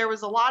cared. But there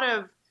was a lot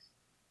of,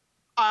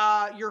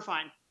 you're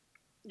fine.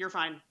 You're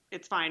fine.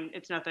 It's fine.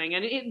 It's nothing.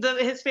 And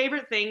his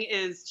favorite thing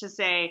is to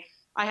say,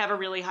 I have a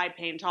really high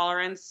pain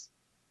tolerance.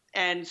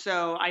 And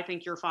so I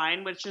think you're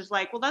fine, which is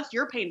like, well, that's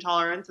your pain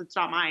tolerance. It's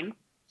not mine.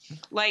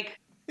 Like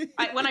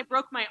when I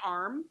broke my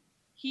arm,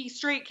 he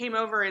straight came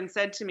over and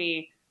said to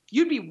me,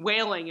 you'd be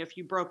wailing if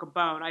you broke a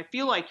bone. I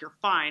feel like you're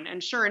fine.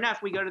 And sure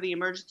enough, we go to the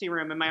emergency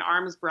room and my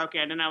arm is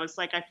broken. And I was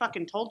like, I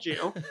fucking told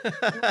you.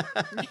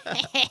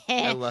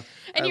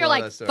 And you're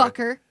like,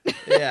 fucker.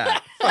 Yeah,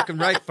 fucking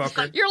right,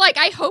 fucker. You're like,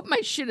 I hope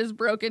my shit is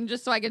broken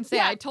just so I can say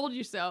I told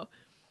you so.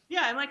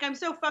 Yeah, I'm like, I'm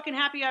so fucking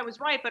happy I was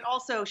right, but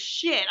also,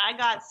 shit, I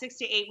got 6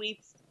 to 8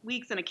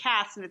 weeks in a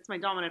cast, and it's my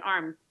dominant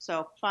arm,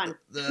 so fun.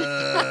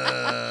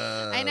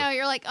 I know,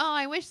 you're like, oh,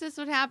 I wish this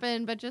would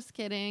happen, but just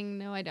kidding.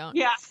 No, I don't.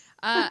 Yeah.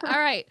 All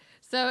right,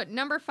 so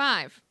number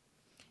 5.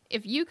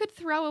 If you could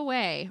throw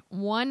away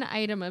one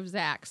item of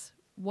Zach's,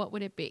 what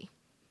would it be?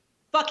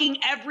 Fucking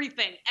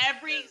everything.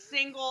 Every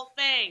single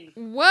thing.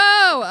 Whoa,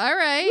 all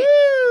right.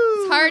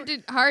 Woo!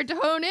 It's hard to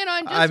hone in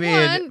on just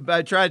one.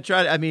 But try.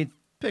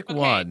 Pick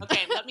one. Okay,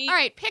 let me. All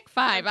right, pick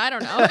 5. I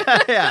don't know.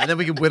 Yeah, and then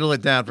we can whittle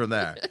it down from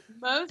there.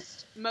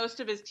 Most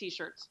of his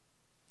t-shirts.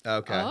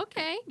 Okay.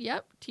 Okay.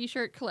 Yep.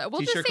 T-shirt collection. We'll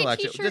T-shirt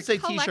collection. Just say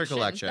t-shirt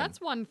collection. That's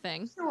one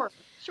thing.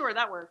 Sure,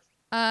 that works.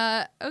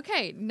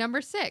 Okay.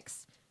 Number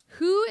 6.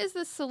 Who is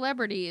the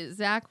celebrity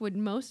Zach would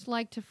most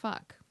like to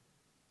fuck?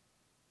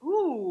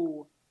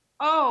 Ooh.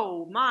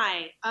 Oh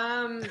my.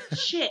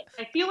 Shit.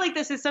 I feel like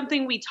this is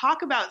something we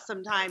talk about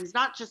sometimes,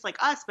 not just like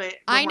us, but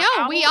I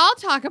know we all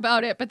talk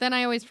about it, but then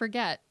I always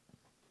forget.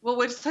 Well,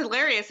 what's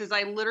hilarious is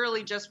I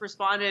literally just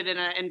responded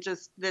in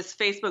just this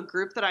Facebook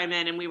group that I'm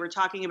in, and we were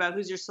talking about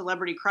who's your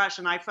celebrity crush,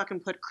 and I fucking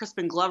put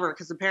Crispin Glover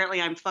because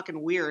apparently I'm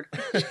fucking weird.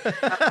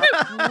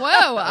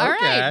 Whoa! All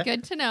right,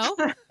 good to know.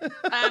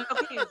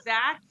 Okay,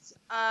 Zach's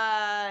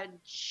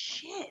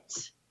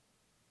shit.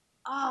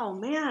 Oh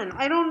man,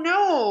 I don't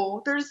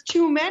know. There's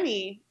too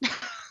many.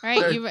 All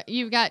right,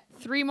 you've got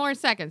 3 more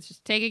seconds.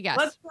 Just take a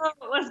guess.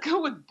 Let's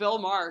go with Bill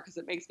Maher because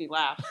it makes me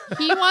laugh.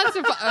 He wants to.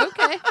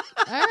 Okay,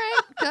 all right,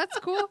 that's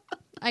cool.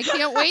 I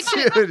can't wait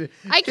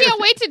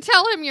to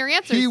tell him your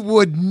answers. He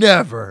would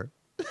never.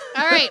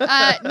 All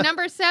right,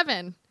 number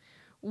 7.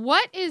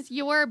 What is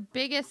your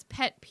biggest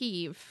pet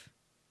peeve?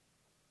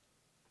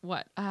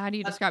 What? How do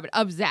you describe it?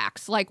 Of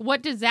Zach's, like,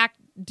 what does Zach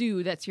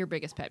do that's your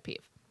biggest pet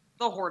peeve?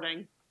 The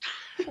hoarding.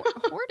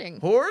 Hoarding.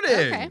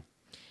 Okay.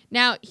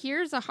 Now,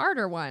 here's a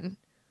harder one.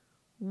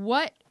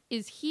 What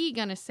is he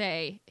going to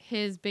say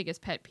his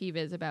biggest pet peeve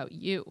is about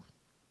you?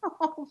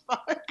 Oh,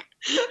 fuck.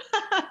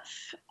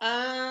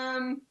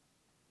 I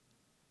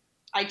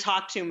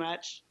talk too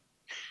much.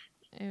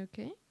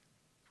 Okay.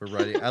 We're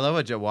writing. I love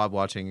what Jawad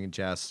watching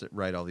Jess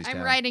write all these down.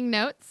 I'm writing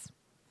notes.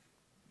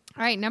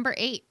 All right, number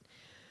 8.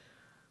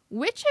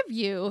 Which of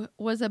you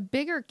was a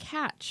bigger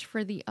catch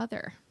for the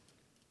other?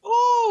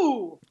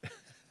 Ooh.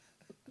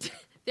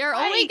 They're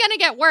only going to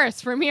get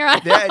worse from here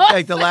on Yeah, out.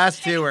 like the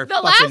last two are The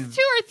last 2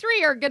 or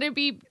 3 are going to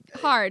be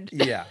hard.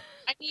 Yeah.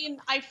 I mean,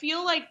 I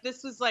feel like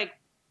this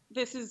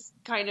is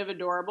kind of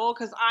adorable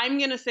because I'm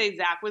going to say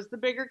Zach was the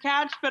bigger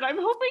catch, but I'm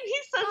hoping he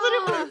says that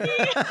it was me.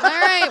 All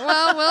right,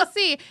 well, we'll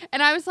see.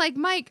 And I was like,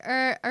 Mike,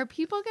 are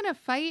people going to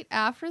fight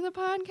after the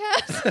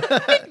podcast?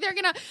 Like they're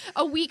going to,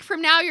 a week from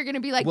now, you're going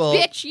to be like, Well,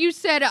 bitch, you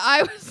said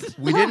I was.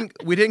 We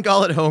didn't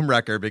call it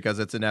Homewrecker because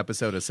it's an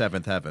episode of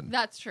Seventh Heaven.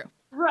 That's true.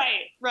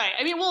 Right.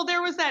 I mean, well,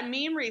 there was that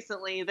meme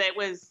recently it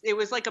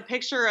was like a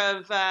picture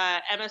of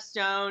Emma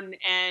Stone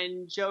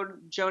and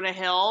Jonah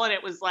Hill, and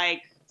it was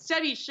like,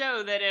 studies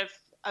show that if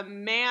a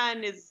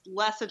man is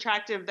less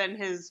attractive than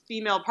his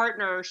female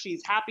partner,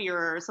 she's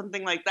happier or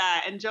something like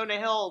that. And Jonah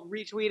Hill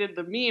retweeted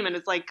the meme, and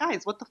it's like,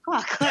 guys, what the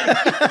fuck?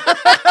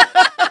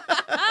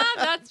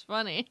 That's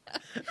funny.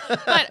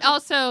 But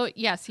also,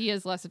 yes, he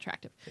is less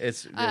attractive.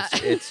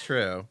 It's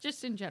true.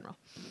 Just in general.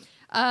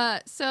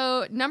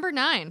 So number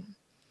 9.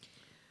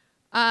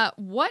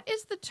 What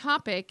is the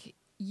topic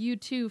you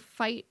two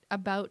fight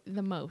about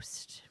the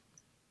most?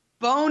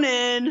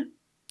 Bonin.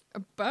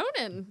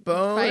 Bonin.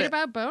 Fight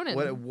about bonin.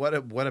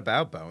 What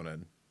about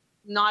bonin?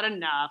 Not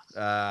enough.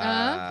 Okay.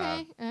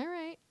 All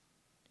right.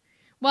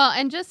 Well,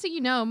 and just so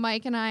you know,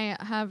 Mike and I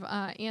have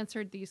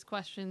answered these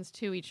questions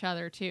to each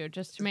other, too,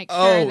 just to make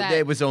sure that...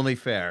 it was only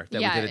fair that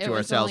we did it to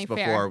ourselves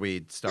before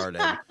we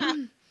started.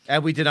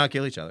 And we did not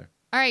kill each other.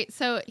 All right,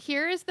 so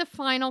here is the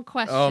final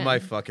question. Oh, my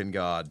fucking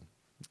God.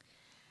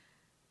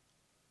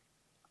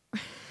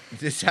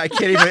 I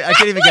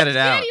can't even get it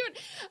out.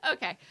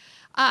 Okay.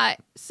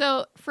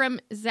 So from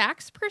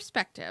Zach's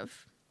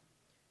perspective,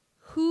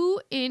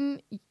 who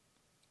in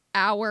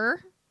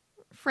our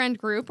friend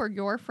group or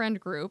your friend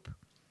group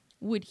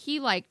would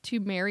he like to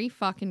marry,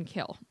 fuck, and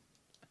kill?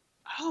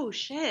 Oh,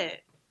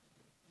 shit.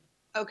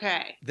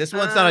 Okay. This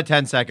one's not a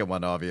 10-second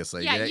one,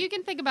 obviously. Yeah, you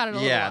can think about it a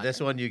little Yeah, longer. this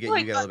one you get a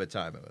little bit of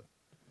time of it.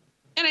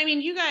 And I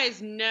mean, you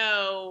guys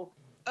know.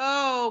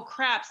 Oh,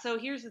 crap. So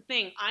here's the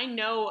thing. I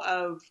know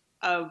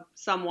of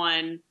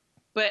someone,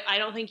 but I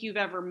don't think you've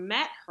ever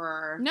met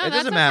her. No, It that's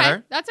doesn't okay.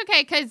 matter. That's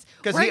okay, because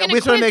we're we going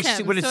just to wanna quiz make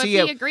him, we're to so see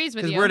if he agrees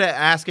with you. because we're to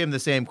ask him the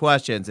same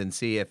questions and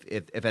see if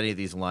any of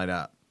these line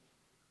up.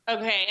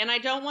 Okay, and I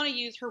don't want to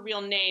use her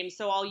real name,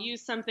 so I'll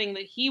use something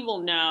that he will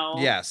know.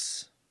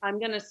 Yes. I'm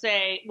going to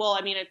say, well,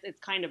 I mean, it's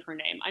kind of her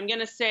name. I'm going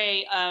to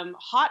say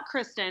Hot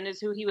Kristen is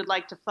who he would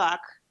like to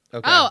fuck.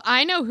 Okay. Oh,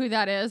 I know who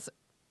that is.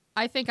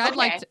 I think I'd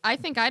Okay.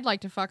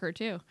 like to fuck her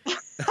too.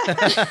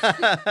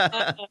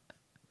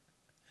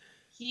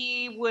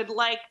 He would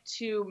like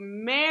to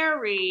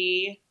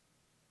marry,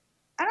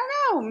 I don't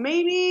know,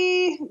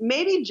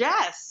 maybe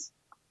Jess.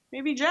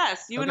 Maybe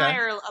Jess. You and I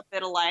are a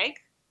bit alike.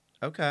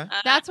 Okay.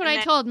 That's what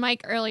I told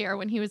Mike earlier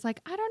when he was like,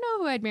 I don't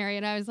know who I'd marry.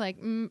 And I was like,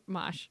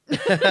 Mosh.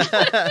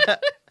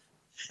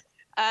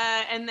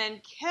 And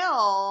then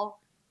kill,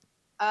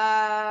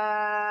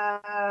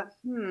 I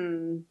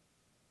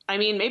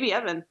mean, maybe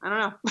Evan. I don't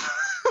know.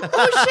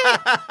 Oh,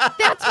 shit.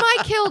 That's my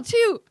kill,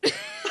 too.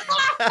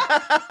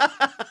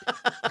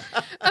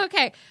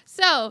 Okay.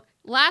 So,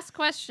 last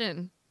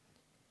question.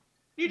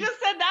 You just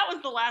said that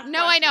was the last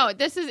No, question. I know.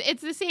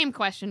 It's the same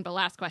question, but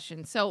last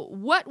question. So,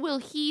 what will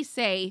he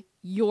say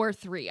your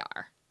 3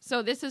 are?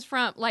 So, this is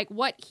from, like,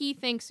 what he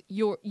thinks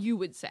you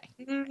would say.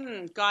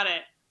 Mm-hmm. Got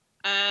it.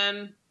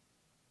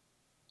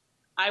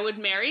 I would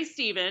marry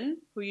Steven,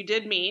 who you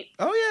did meet.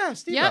 Oh yeah,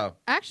 Steve. Yep.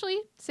 Actually,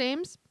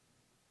 sames.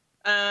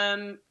 Who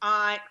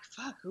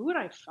would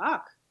I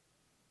fuck?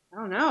 I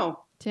don't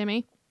know.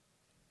 Timmy.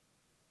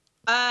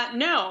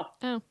 No.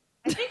 Oh.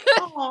 I think.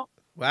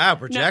 Wow,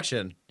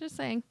 projection. Just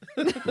saying.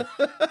 Let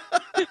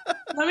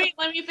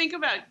me think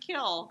about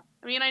kill.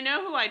 I mean, I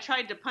know who I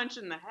tried to punch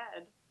in the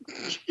head.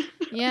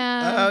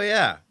 Yeah. Oh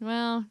yeah.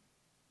 Well,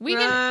 we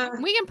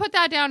can put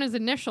that down as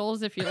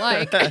initials if you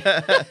like.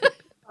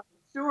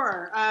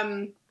 Sure.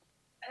 Who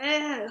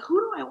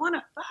do I want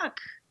to fuck?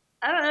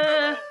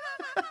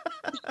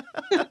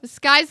 The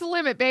sky's the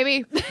limit,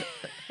 baby.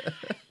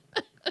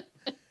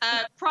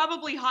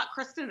 Probably Hot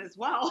Kristen as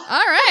well. All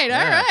right.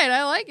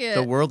 I like it.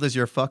 The world is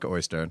your fuck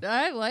oyster.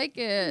 I like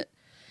it.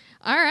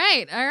 All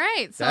right.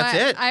 So That's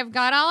it. I've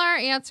got all our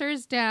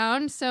answers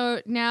down.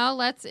 So now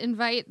let's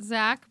invite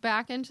Zach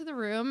back into the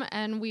room,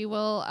 and we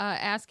will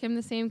ask him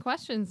the same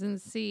questions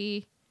and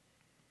see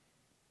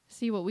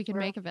what we can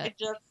make of it. I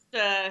just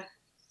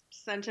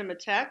sent him a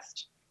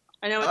text.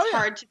 I know it's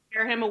hard to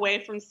tear him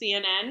away from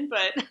CNN,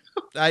 but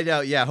I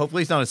know. Yeah.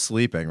 Hopefully he's not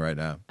sleeping right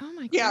now. Oh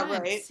my god. yeah,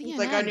 right. CNN. It's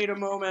like I need a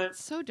moment.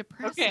 It's so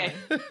depressing.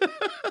 Okay.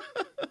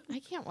 I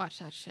can't watch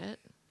that shit.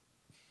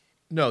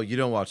 No, you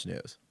don't watch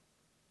news.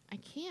 I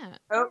can't.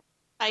 Oh,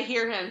 I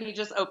hear him. He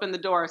just opened the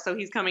door, so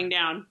he's coming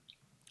down.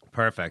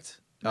 Perfect.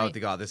 Oh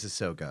Right. God, this is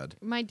so good.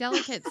 My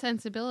delicate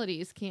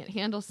sensibilities can't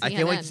handle CNN. I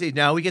can't wait to see.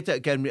 Now we get to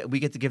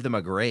give them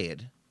a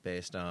grade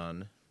based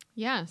on.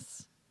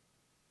 Yes.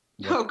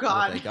 Oh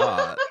God. What they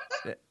got.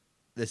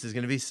 This is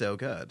going to be so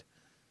good.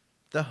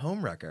 The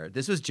Homewrecker.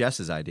 This was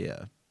Jess's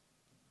idea.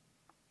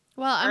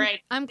 Well, right.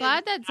 I'm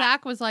glad that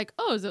Zach was like,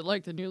 "Oh, is it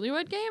like the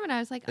Newlywed Game?" And I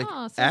was like,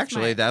 "Oh, so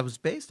actually, smart. that was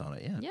based on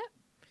it. Yeah. Yeah.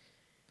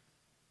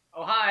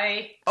 Oh,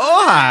 hi.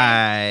 Oh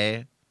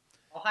hi.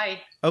 Oh,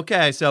 hi.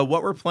 Okay, so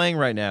what we're playing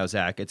right now,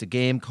 Zach, it's a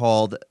game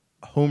called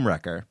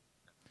Homewrecker.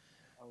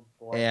 Oh,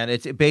 boy. And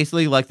it's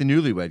basically like the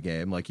Newlywed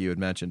Game, like you had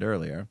mentioned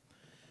earlier.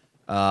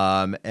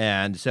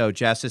 And so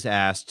Jess has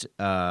asked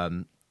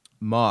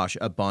Mosh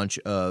a bunch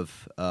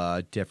of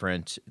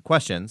different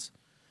questions,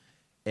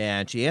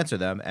 and she answered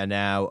them. And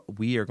now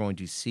we are going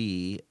to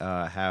see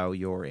how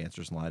your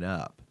answers line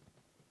up.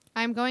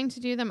 I'm going to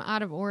do them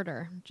out of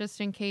order, just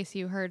in case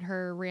you heard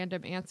her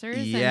random answers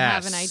and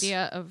Yes. have an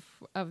idea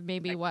of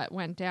maybe what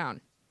went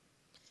down.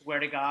 Swear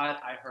to God,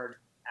 I heard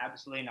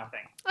absolutely nothing.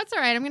 That's all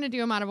right. I'm going to do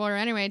them out of order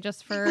anyway,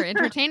 just for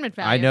entertainment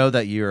value. I know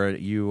that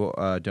you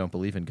don't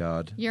believe in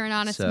God. You're an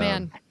honest so-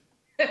 man.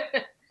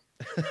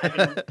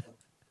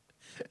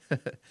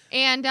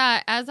 And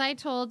as I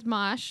told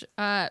Mosh,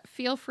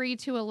 feel free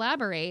to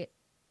elaborate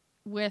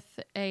with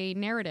a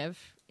narrative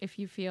if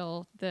you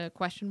feel the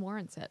question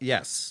warrants it.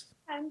 Yes.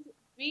 And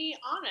be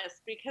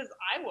honest, because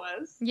I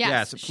was.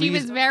 Yes, Yes, she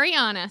was please very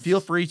honest. Feel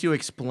free to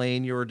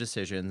explain your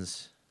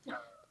decisions.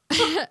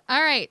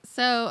 All right,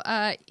 so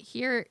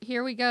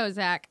here we go,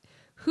 Zach.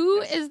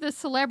 Who is the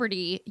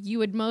celebrity you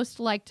would most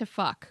like to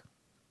fuck?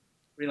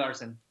 Brie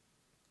Larson.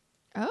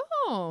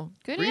 Oh,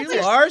 good Brie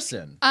answer.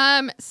 Larson.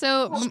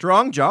 So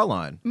Strong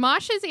jawline.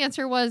 Mosh's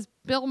answer was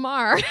Bill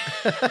Maher. And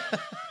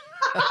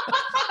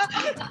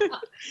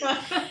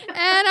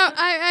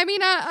I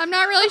mean, I'm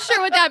not really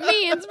sure what that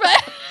means,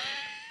 but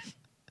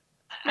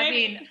I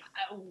mean,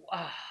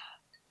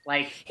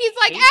 like... he's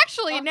like, Kate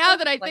actually, now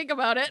that I Like- think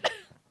about it.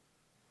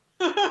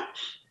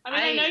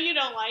 I know you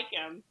don't like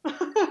him.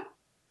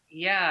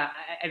 Yeah,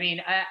 I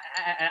mean,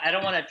 I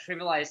don't want to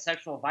trivialize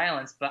sexual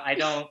violence, but I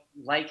don't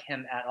like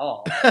him at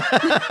all.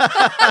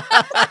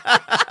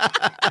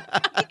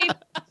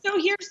 So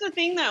here's the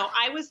thing, though.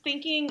 I was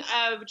thinking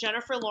of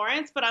Jennifer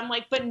Lawrence, but I'm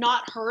like, but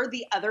not her,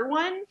 the other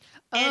one.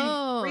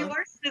 And Brie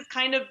Larson is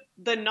kind of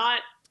the not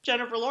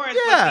Jennifer Lawrence,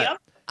 but Yeah. the other.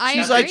 I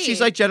She's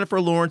agree. like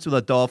Jennifer Lawrence with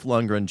a Dolph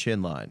Lundgren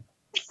chin line.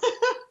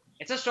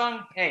 It's a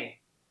strong... Hey,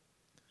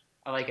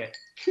 I like it.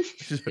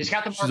 She's She's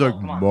got the like, marble,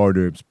 come on. my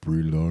name's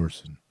Brie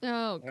Larson.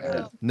 Oh,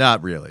 God.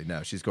 Not really.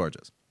 No, she's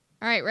gorgeous.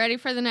 All right, ready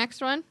for the next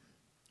one?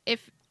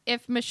 If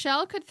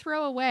Michelle could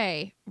throw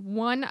away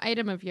one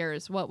item of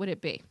yours, what would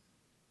it be?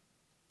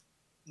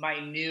 My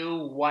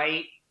new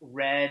white,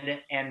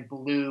 red, and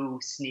blue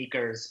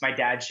sneakers. My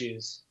dad's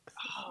shoes.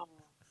 Oh,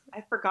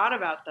 I forgot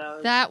about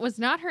those. That was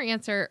not her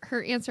answer.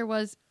 Her answer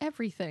was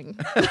everything.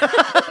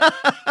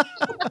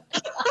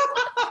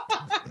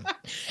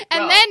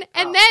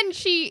 And then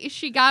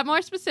she got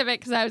more specific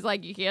because I was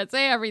like, you can't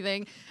say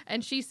everything,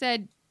 and she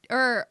said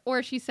or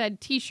she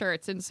said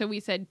t-shirts, and so we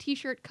said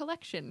t-shirt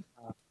collection.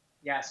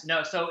 Yes.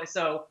 No.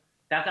 So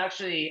that's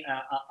actually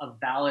a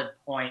valid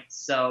point.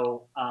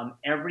 So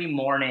every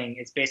morning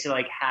it's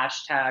basically like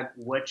hashtag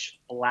which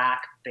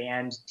black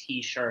band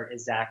T-shirt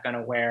is Zach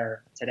gonna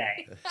wear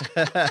today?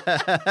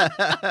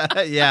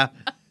 Yeah.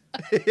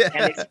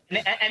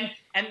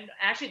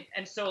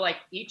 And so like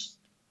each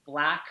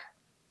black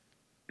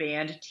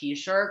band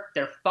T-shirt,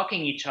 they're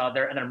fucking each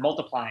other and they're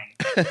multiplying.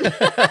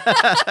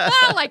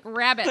 Like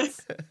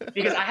rabbits.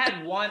 Because I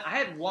had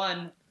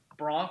one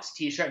Bronx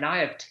T-shirt, now I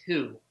have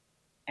two,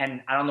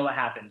 and I don't know what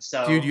happened.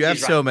 So Dude, you have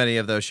she's so right. many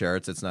of those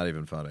shirts. It's not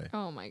even funny.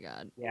 Oh my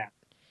God.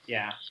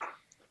 Yeah.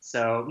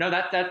 So no,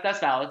 that's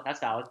valid. That's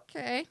valid.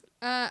 Okay.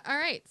 All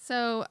right.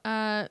 So,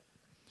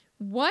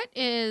 what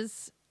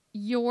is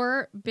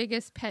your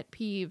biggest pet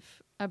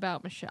peeve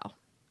about Michelle?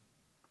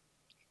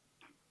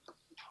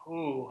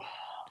 Ooh.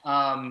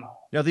 Now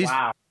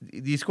Wow.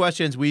 these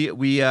questions we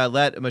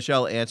let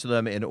Michelle answer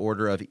them in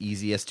order of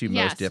easiest to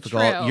Yes, most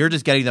difficult. true. You're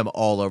just getting them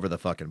all over the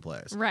fucking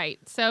place. Right.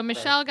 So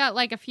Michelle got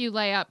like a few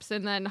layups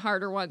and then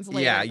harder ones later.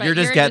 Yeah, but you're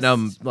just getting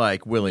them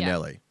like willy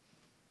nilly.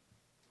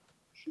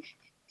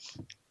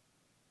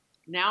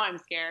 Now I'm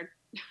scared.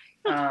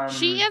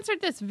 She answered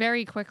this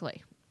very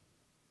quickly,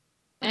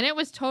 and it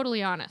was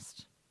totally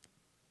honest.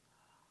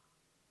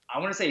 I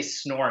want to say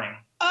snoring.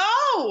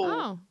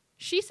 Oh,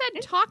 she said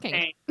talking.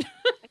 Okay.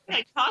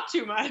 I talk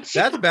too much.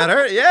 That's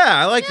better. Yeah,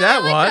 I like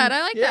that I like one. that.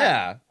 I like that.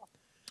 Yeah.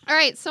 All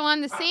right. So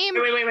on the same.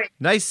 Wait.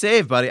 Nice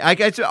save, buddy.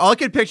 All I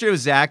could picture was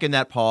Zach in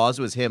that pause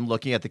was him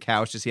looking at the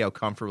couch to see how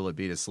comfortable it'd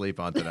be to sleep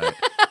on tonight.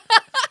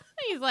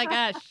 He's like,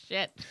 ah,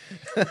 shit.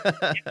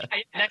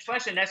 Next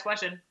question. Let's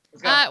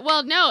go.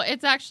 Well, no,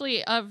 it's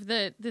actually of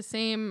the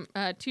same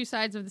two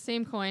sides of the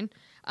same coin.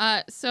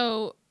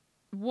 So,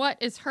 what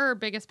is her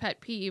biggest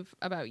pet peeve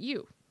about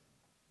you?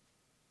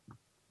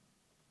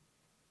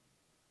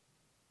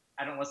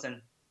 I don't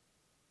listen.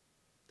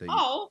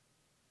 Oh.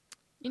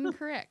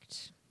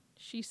 Incorrect.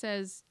 She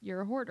says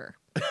you're a hoarder.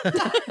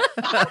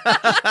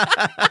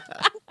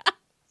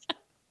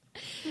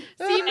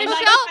 See,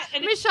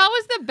 Michelle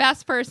was the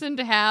best person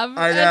to have.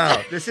 I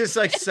know. This is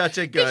like such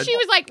a good. She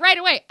was like right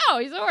away. Oh,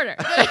 he's an order.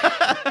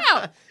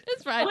 No,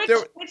 it's fine. Which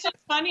is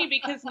funny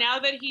because now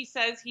that he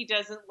says he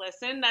doesn't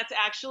listen, that's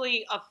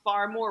actually a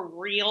far more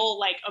real,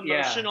 like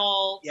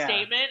emotional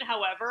statement.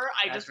 However,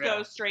 I just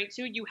go straight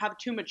to you have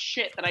too much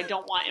shit that I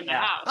don't want in my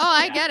house. Oh,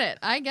 I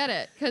get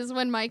it. Because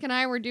when Mike and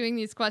I were doing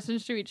these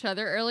questions to each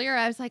other earlier,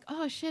 I was like,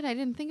 oh shit, I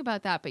didn't think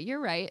about that, but you're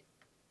right.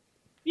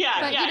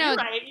 Yeah, but, you're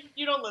right.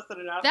 You don't listen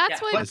enough.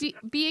 That's what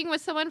being with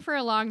someone for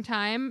a long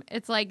time,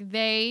 it's like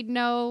they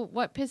know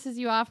what pisses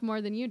you off more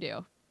than you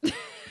do.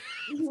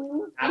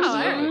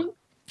 Absolutely.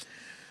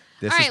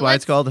 This is why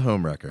it's called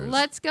Homewreckers.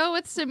 Let's go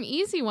with some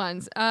easy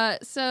ones.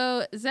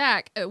 So,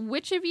 Zach,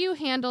 which of you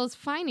handles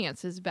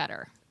finances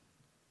better?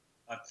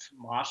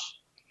 Mosh.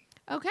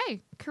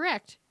 Okay,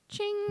 correct.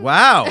 Ching.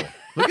 Wow.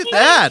 Look at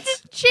that.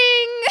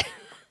 Ching.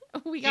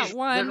 We got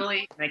one.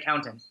 Literally an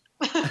accountant.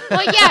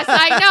 Well, yes,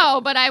 I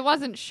know, but I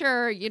wasn't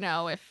sure,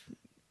 if...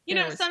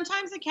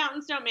 sometimes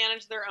accountants don't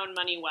manage their own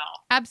money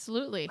well.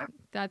 Absolutely.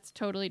 That's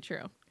totally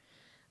true.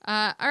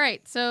 All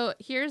right, so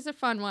here's a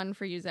fun one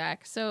for you,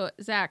 Zach. So,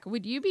 Zach,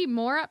 would you be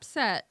more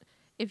upset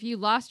if you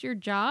lost your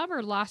job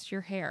or lost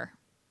your hair?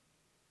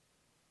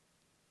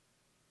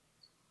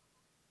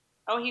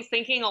 Oh, he's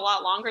thinking a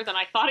lot longer than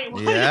I thought he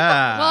would.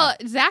 Yeah. Well,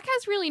 Zach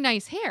has really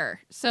nice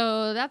hair,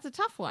 so that's a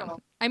tough one.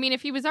 I mean,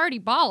 if he was already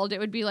bald, it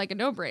would be like a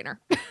no-brainer.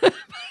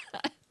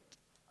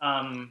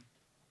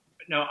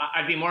 No,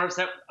 I'd be more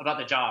upset about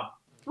the job.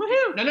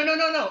 Woohoo! No.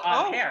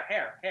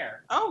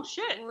 Hair. Oh,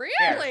 shit. Really?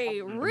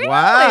 Hair. Really?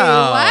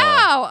 Wow.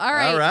 Wow. All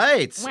right. All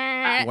right.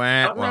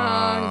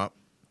 I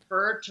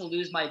prefer to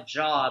lose my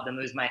job than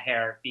lose my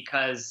hair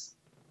because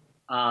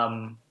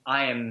I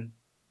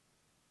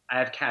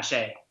have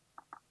cachet.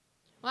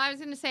 Well, I was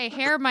going to say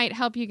hair might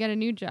help you get a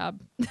new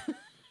job.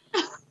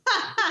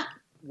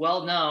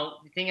 Well, no.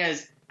 The thing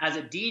is, as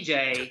a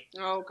DJ,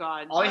 oh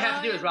god, all you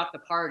have to do is rock the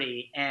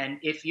party. And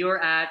if you're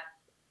at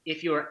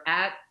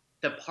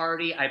the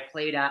party I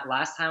played at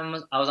last time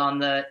I was on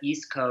the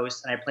East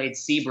Coast and I played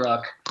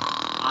Seabrook,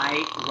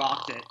 I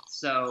rocked it.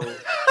 So.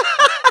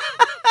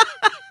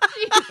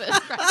 Jesus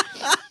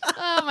Christ.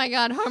 Oh my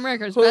God,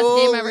 Homewreckers, best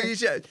game ever.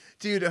 Shit.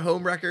 Dude,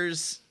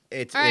 Homewreckers,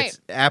 it's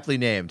aptly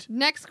named.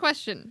 Next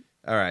question.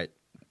 All right.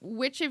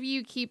 Which of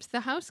you keeps the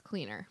house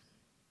cleaner?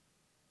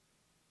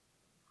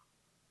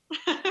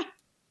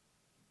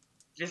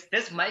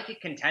 This might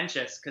get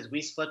contentious because we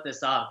split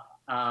this up.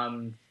 But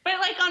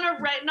like on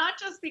a not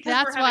just because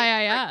that's why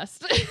I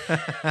asked.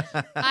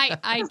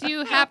 I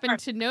do happen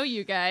to know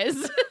you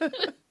guys.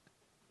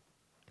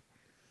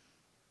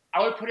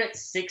 I would put it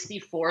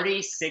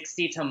 60-40,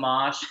 60 to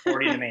Mosh,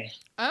 40 to me.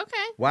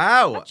 Okay.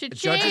 Wow. Cha-ching.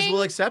 Judges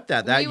will accept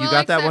that. You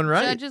got that one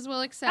right. Judges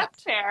will accept.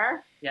 That's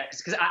fair. Yeah,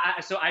 because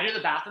I do the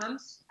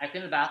bathrooms. I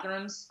clean the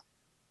bathrooms,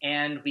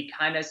 and we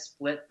kind of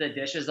split the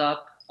dishes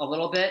up a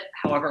little bit.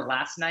 However,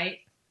 last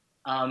night,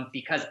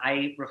 because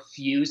I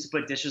refused to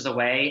put dishes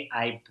away,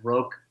 I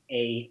broke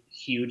a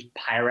huge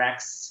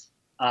Pyrex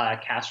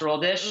casserole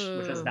dish,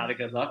 which was not a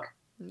good look.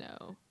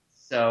 No.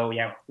 So,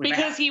 yeah.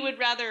 Because he would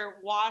rather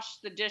wash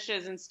the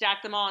dishes and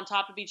stack them all on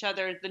top of each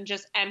other than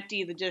just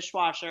empty the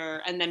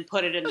dishwasher and then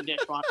put it in the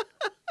dishwasher.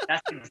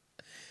 That's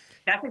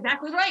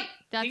exactly right.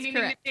 That's ding,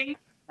 correct. Ding, ding,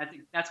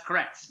 ding. That's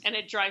correct. And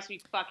it drives me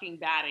fucking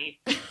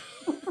batty.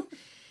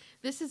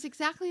 This is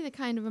exactly the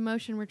kind of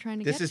emotion we're trying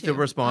to get to. This is the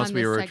response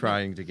we were segment.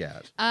 trying to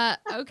get.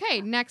 Okay,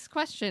 next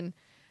question.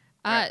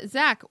 Right.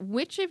 Zach,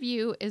 which of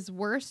you is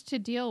worse to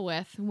deal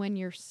with when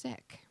you're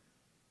sick?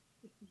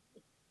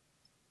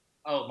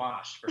 Oh,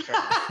 Mosh, for sure.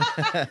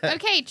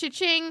 Okay,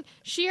 cha-ching.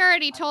 She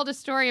already told a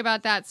story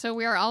about that, so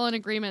we are all in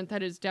agreement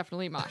that is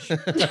definitely Mosh. By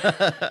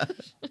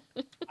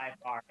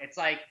far. It's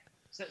like,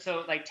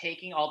 so like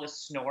taking all the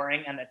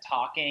snoring and the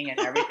talking and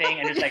everything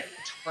and just like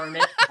turn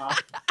it up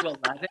to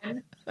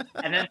 11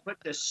 and then put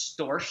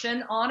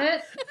distortion on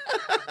it.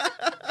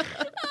 Oh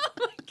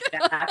my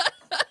God.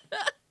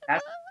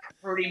 That's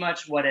pretty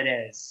much what it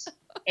is.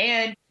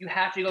 And you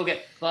have to go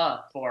get pho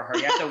for her.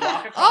 You have to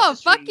walk across the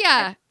street. Fuck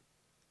yeah.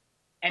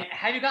 And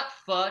have you got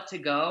pho to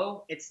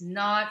go? It's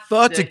not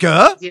Pho to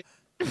go?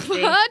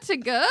 Pho to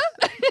go?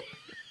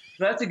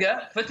 Pho to go?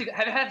 Pho to go?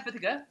 Have you had pho to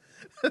go?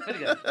 Pho to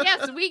go.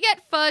 Yes, we get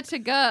pho to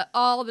go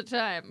all the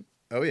time.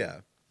 Oh,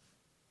 yeah.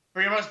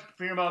 For your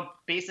most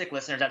basic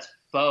listeners, that's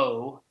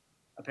pho,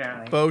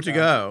 apparently. Pho to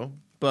go.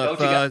 But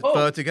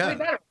pho to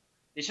go.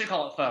 They should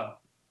call it pho.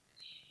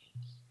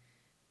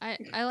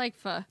 I like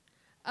pho.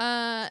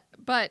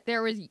 But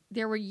there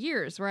were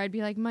years where I'd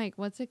be like, Mike,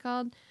 what's it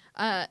called?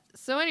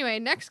 So anyway,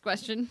 next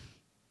question.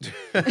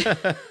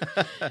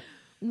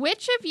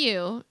 Which of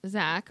you,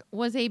 Zach,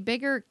 was a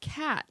bigger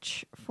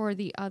catch for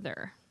the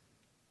other?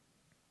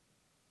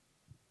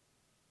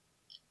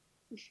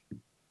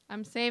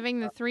 I'm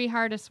saving the 3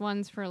 hardest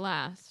ones for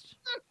last.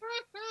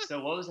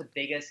 So what was the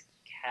biggest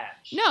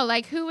catch? No,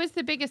 like who was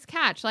the biggest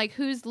catch? Like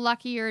who's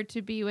luckier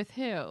to be with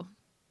who?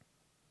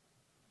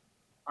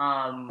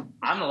 I'm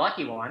the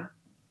lucky one.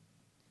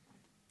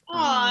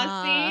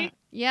 Aw, see?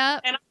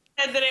 Yep. And I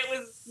said that it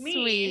was me.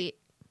 Sweet.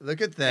 Look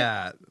at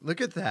that.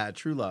 Look at that.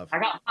 True love. I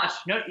got Mosh.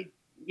 No,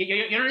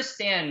 you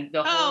understand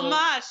the whole. Oh,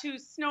 Mosh, who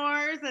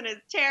snores and is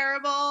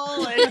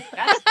terrible. And...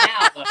 That's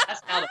now.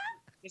 That's now.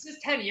 This is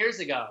 10 years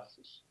ago.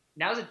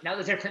 Now's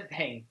a different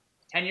thing.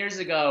 10 years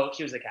ago,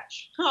 she was a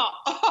catch.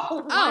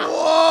 Whoa!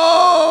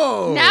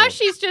 Now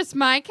she's just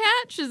my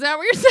catch? Is that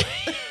what you're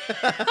saying?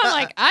 I'm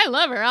like, I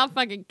love her. I'll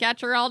fucking catch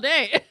her all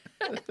day.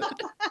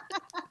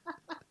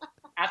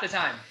 At the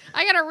time.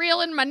 I got a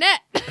reel in my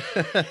net.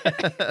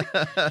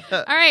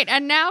 All right,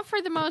 and now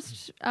for the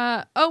most...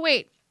 oh,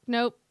 wait.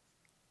 Nope.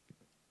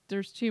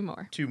 There's 2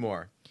 more. 2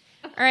 more.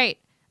 All right.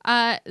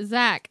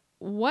 Zach,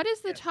 what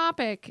is the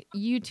topic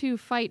you two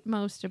fight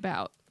most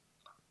about?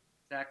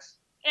 Sex.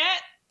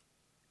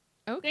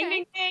 Okay. Ding,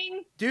 ding,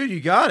 ding. Dude,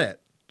 you got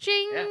it.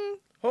 Ching. Yeah.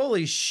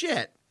 Holy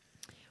shit.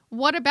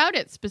 What about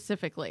it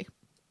specifically?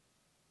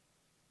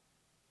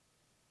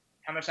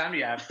 How much time do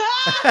you have?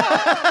 All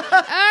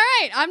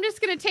right. I'm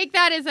just going to take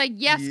that as a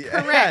yes,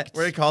 correct.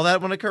 We're going to call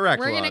that one a correct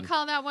We're one. going to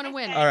call that one a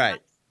win. All right.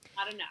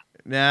 I don't know.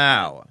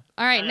 Now.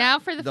 All right. Now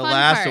for the fun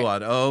last part.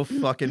 one. Oh,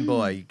 fucking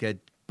boy. You get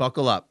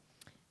buckle up.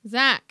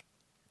 Zach,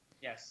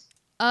 Yes.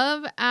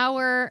 of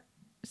our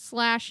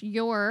 /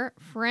 your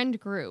friend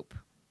group,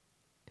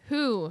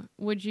 who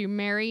would you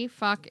marry,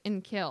 fuck,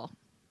 and kill?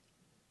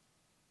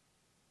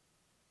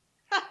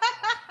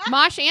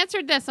 Mosh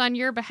answered this on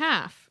your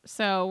behalf,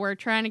 so we're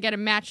trying to get a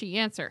matchy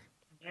answer.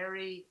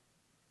 Marry,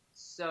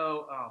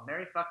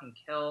 fucking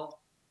kill.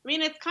 I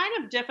mean, it's kind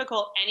of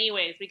difficult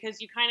anyways, because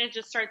you kind of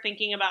just start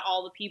thinking about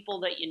all the people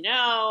that you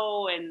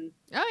know, and...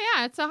 Oh,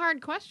 yeah, it's a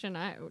hard question.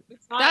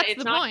 It's not, That's it's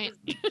the not point.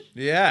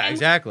 Yeah, And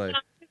exactly.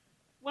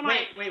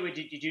 Wait,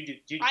 did you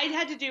do... I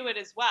had to do it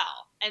as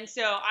well, and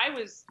so I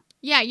was...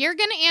 Yeah, you're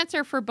going to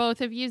answer for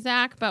both of you,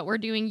 Zach, but we're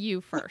doing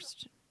you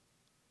first.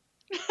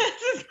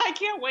 I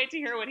can't wait to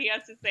hear what he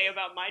has to say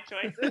about my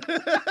choices.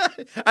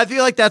 I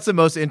feel like that's the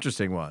most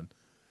interesting one.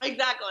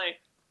 Exactly.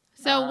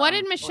 So what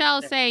did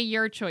Michelle say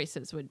your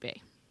choices would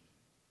be?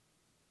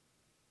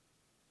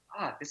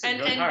 This is And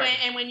really hard.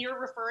 when you're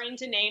referring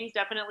to names,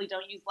 definitely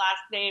don't use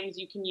last names.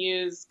 You can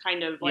use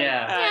kind of like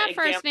Yeah.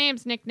 First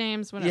names,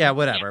 nicknames, whatever. Yeah,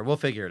 whatever. We'll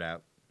figure it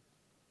out.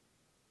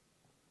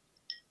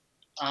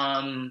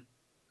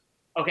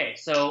 Okay,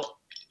 so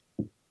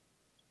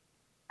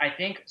I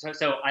think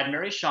so I'd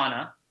marry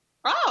Shauna.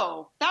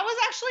 Oh, that was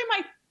actually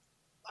my...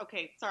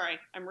 Okay, sorry,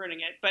 I'm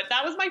ruining it. But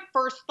that was my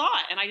first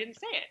thought, and I didn't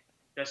say it.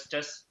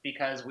 Just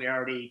because we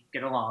already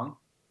get along.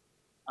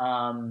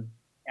 And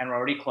we're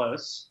already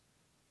close.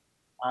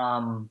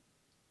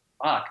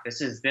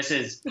 This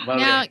is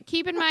loaded. Now,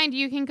 keep in mind,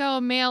 you can go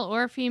male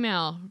or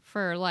female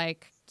for,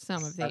 like,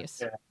 some of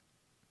these.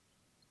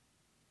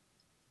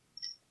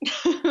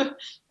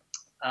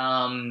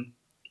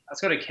 Let's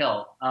go to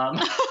kill.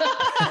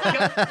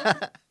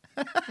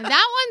 That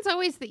one's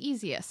always the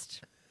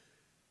easiest.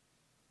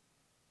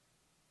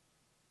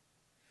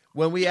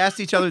 When we asked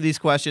each other these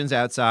questions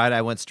outside,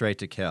 I went straight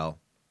to kill.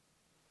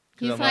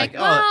 He's I'm like,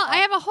 well, I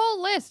have a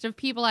whole list of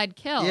people I'd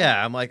kill.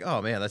 Yeah, I'm like,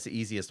 oh, man, that's the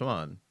easiest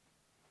one.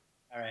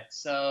 All right,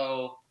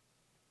 so...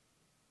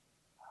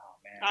 Oh,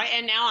 man.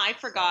 And now I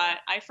forgot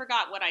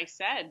what I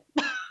said.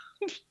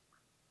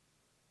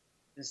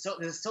 This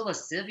is so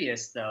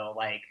lascivious, though.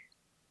 Like...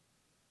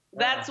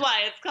 That's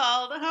why it's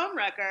called a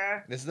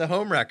Homewrecker. This is the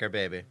Homewrecker,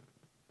 baby.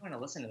 I'm going to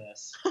listen to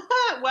this.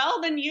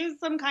 Well, then use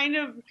some kind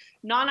of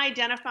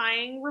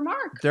non-identifying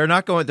remark. They're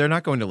not going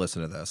to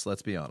listen to this,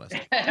 let's be honest.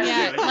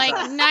 Yeah,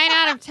 like 9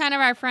 out of 10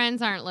 of our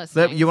friends aren't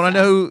listening. You want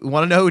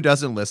to know who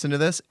doesn't listen to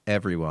this?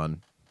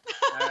 Everyone.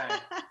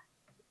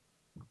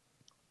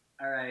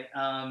 All right.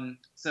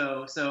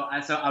 So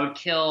I would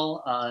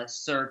kill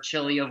Sir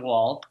Chili of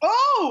Wall.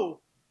 Oh!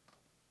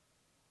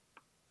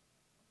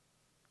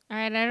 All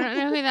right, I don't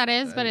know who that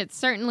is, but it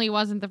certainly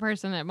wasn't the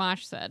person that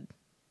Mosh said.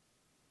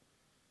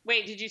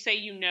 Wait, did you say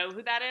you know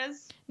who that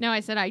is? No,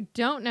 I said I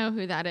don't know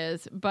who that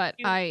is, but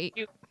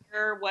You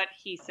hear what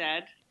he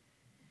said?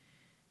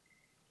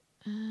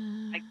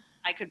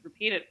 I could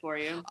repeat it for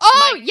you.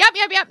 Oh,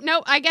 yep.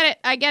 No, I get it.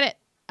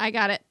 I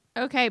got it.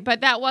 Okay,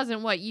 but that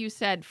wasn't what you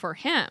said for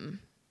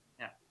him.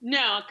 Yeah.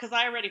 No, because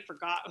I already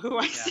forgot who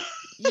I said.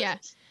 Yeah.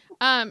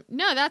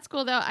 No, that's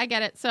cool though. I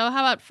get it. So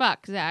how about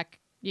fuck, Zach?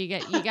 You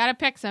got to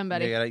pick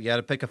somebody. You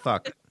gotta pick a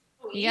fuck.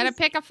 You got to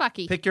pick a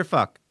fucky. Pick your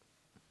fuck.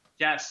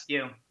 Jess,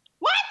 you.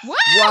 What? Woo!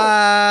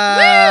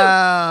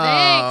 Wow!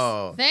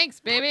 Woo! Thanks,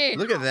 baby.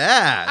 Look at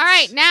that. All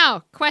right,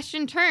 now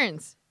question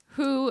turns.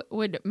 Who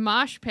would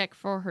Mosh pick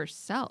for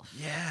herself?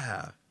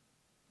 Yeah.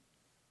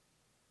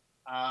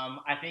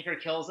 I think her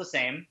kill is the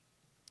same.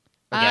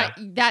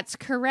 That's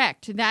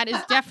correct. That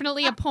is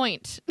definitely a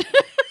point.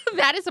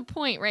 That is a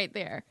point right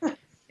there.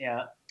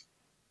 Yeah.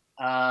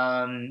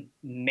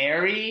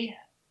 Marry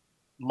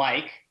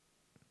Mike.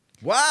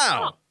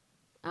 Wow.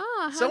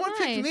 Oh, how Someone nice.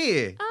 picked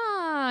me.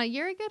 Oh,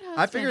 you're a good husband.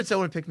 I figured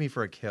someone picked me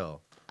for a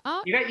kill.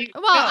 Oh. You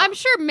Well, I'm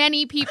sure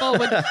many people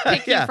would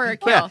pick you for a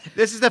kill. Yeah.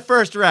 This is the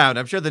first round.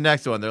 I'm sure the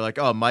next one, they're like,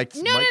 oh,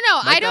 Mike's. No. Mike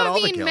I got all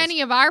don't the mean kills.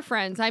 many of our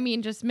friends. I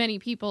mean just many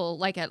people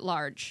like at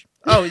large.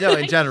 Oh, no,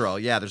 in general.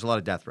 Yeah, there's a lot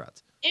of death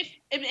threats.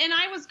 and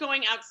I was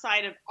going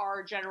outside of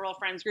our general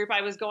friends group.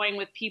 I was going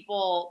with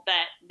people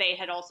that they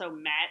had also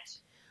met.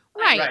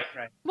 Right.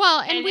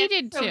 Well, and we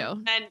did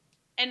too.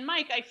 And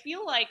Mike, I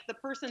feel like the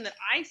person that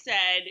I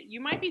said,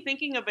 you might be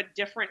thinking of a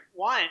different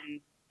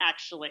one,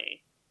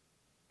 actually,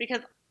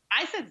 because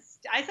I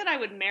said I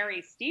would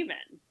marry Steven.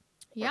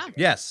 Yeah.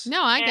 Yes.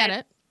 No, I get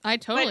it. I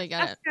totally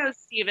get it. Jessica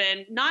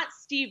Steven, not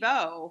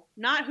Steve-O,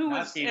 not who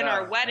was in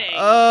our wedding.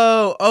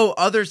 Oh,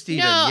 other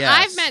Steven. No, yes.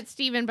 I've met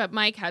Steven, but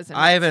Mike hasn't.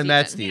 I haven't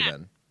met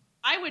Steven.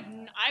 Yeah. I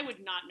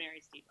would not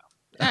marry Steve-O.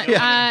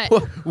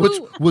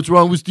 What's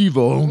wrong with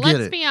Steve-O? I don't get it.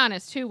 Let's be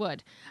honest. Who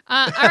would?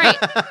 All right.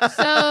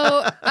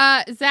 So,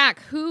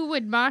 Zach, who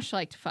would Mosh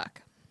like to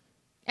fuck?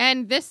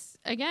 And this,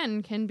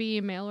 again, can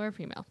be male or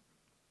female.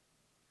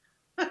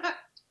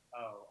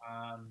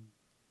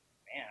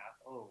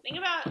 Think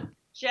about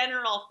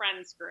general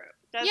friends group.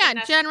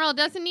 General.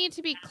 Doesn't need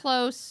to be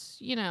close,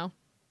 you know.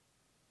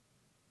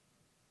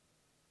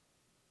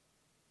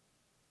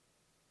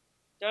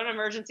 Don't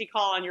emergency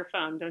call on your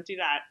phone. Don't do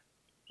that.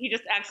 He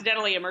just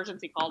accidentally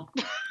emergency called.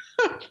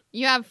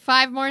 You have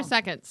 5 more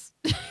seconds.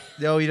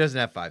 No, he doesn't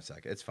have 5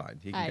 seconds. It's fine.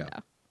 He can go. Know.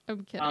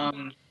 I'm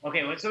kidding.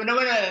 Okay, so no,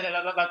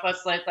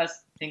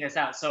 let's think this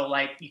out. So,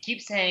 like, you keep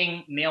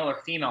saying male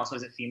or female, so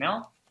is it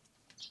female?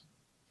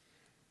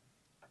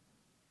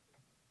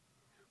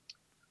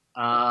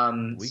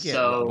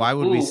 Why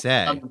would we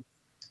say?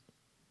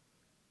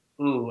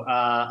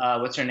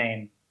 What's her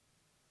name?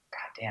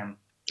 God damn.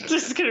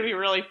 This is going to be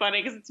really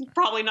funny because it's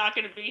probably not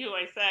going to be who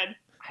I said.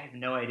 I have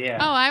no idea.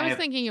 Oh, I was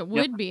thinking it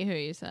would be who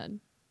you said.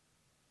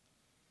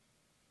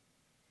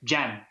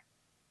 Jen?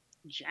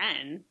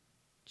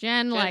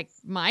 Like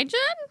my Jen?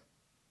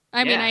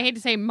 I mean, I hate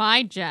to say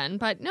my Jen,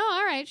 but no,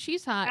 all right,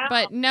 she's hot. No.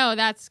 But no,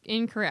 that's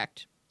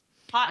incorrect.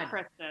 Hot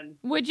Kristen.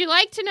 Would you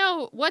like to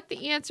know what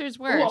the answers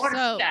were? Ooh,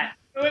 that.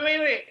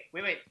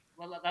 Wait.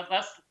 Well,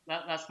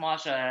 let's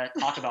Masha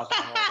talk about that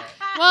a little bit.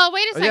 Well,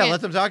 wait a second. Yeah,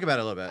 let them talk about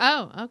it a little bit.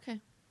 Oh, okay.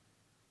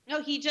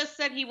 No, he just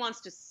said he wants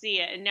to see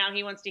it, and now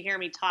he wants to hear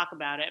me talk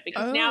about it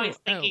because now he's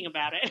thinking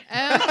about it.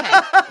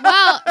 Okay.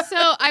 Well,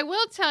 so I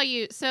will tell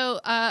you.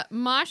 So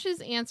Masha's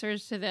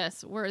answers to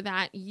this were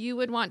that you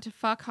would want to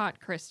fuck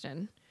hot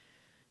Kristen,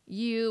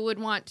 you would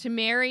want to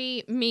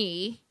marry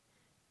me,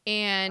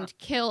 and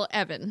kill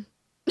Evan.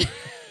 Which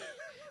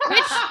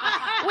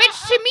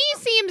to me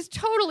seems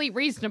totally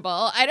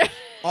reasonable.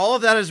 All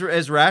of that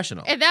is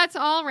rational. That's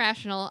all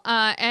rational.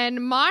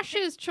 And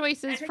Masha's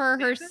choices for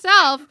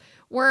herself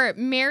were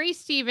marry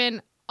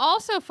Steven,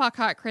 also fuck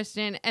hot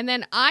Kristen, and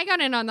then I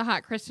got in on the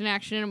hot Kristen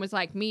action and was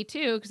like, me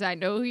too, because I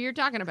know who you're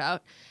talking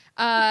about.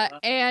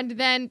 And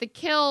then the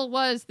kill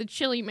was the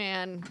chili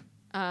man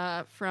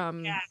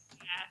from... Yeah.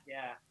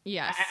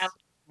 Yes.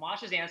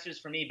 Masha's answer is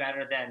for me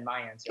better than my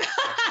answer.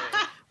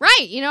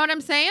 Right. You know what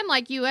I'm saying?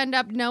 Like, you end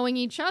up knowing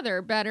each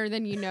other better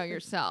than you know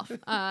yourself.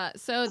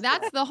 So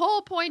that's the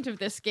whole point of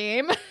this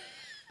game.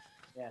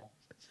 Yeah.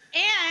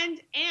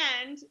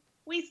 And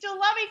we still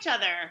love each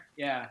other.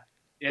 Yeah.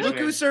 Look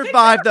who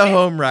survived the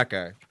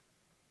Homewrecker.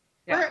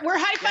 Yeah. We're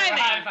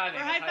high-fiving. We're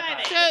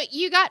high-fiving. So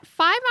you got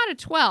 5 out of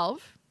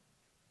 12.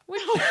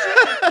 Which,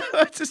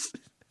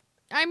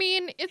 I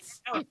mean,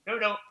 it's...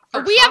 No.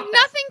 We have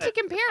nothing to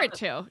compare it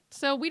to,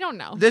 so we don't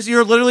know.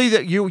 You're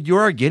literally you're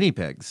our guinea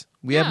pigs.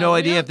 We have no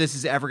idea if this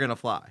is ever gonna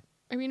fly.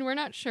 I mean, we're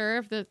not sure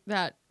if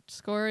that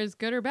score is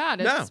good or bad.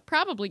 It's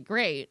probably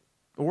great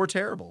or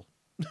terrible.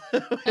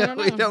 We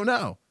don't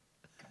know.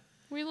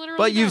 We literally.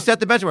 But you've set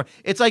the benchmark.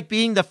 It's like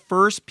being the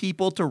first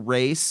people to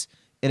race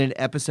in an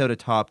episode of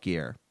Top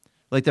Gear,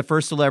 like the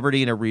first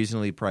celebrity in a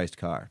reasonably priced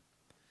car.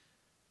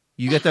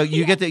 You're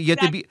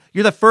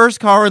the first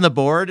car on the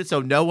board,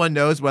 so no one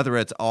knows whether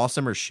it's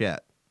awesome or shit.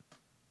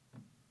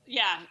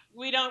 Yeah,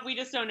 we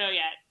just don't know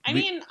yet. I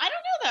mean, I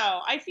don't know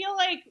though. I feel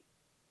like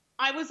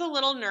I was a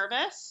little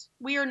nervous.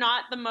 We are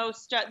not the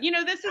most,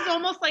 this is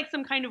almost like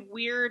some kind of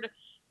weird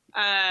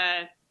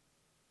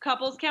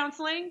couples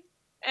counseling.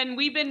 And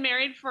we've been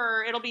married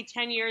it'll be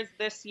 10 years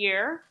this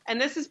year. And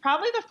this is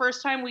probably the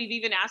first time we've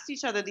even asked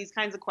each other these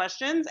kinds of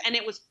questions. And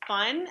it was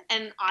fun.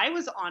 And I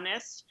was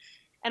honest.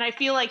 And I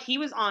feel like he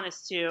was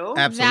honest too.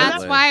 Absolutely.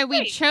 That's why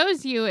we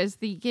chose you as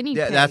the guinea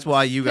pig. That's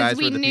why you guys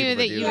were the people we knew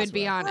that you would this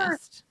be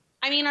honest.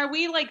 I mean, are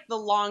we like the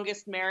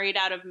longest married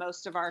out of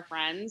most of our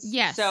friends?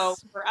 Yes. So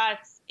for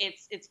us,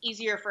 it's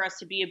easier for us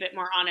to be a bit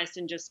more honest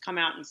and just come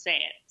out and say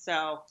it.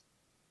 So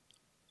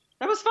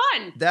that was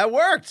fun. That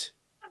worked.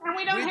 And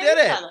we did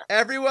it. Other.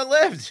 Everyone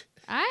lived.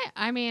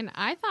 I mean,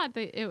 I thought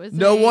that it was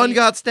no one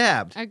got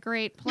stabbed. A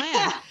great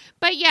plan.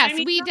 But yes,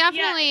 we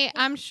definitely,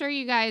 I'm sure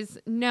you guys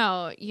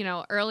know,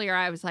 earlier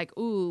I was like,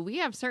 ooh, we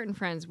have certain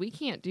friends we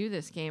can't do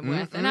this game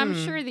with. And I'm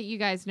sure that you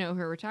guys know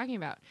who we're talking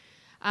about.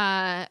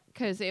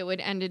 Because it would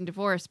end in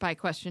divorce by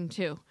question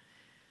 2.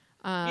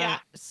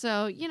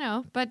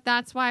 So, but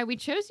that's why we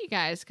chose you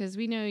guys, because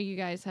we know you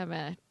guys have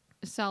a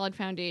solid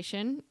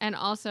foundation. And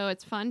also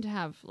it's fun to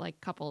have like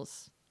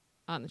couples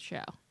on the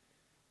show.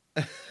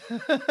 I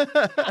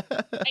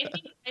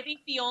think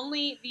the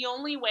only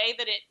way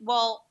that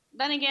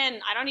then again,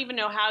 I don't even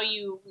know how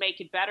you make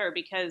it better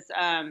because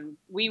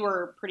we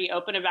were pretty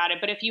open about it.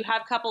 But if you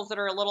have couples that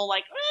are a little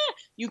like,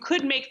 you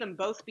could make them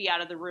both be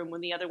out of the room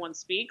when the other one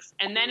speaks.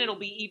 And then it'll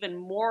be even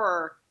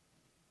more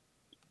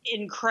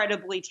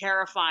incredibly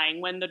terrifying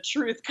when the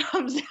truth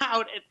comes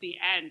out at the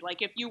end.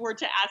 Like if you were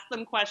to ask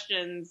them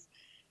questions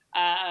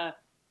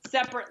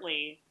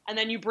separately and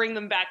then you bring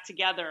them back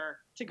together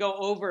to go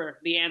over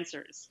the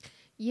answers.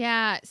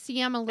 Yeah.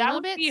 See, I'm a little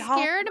bit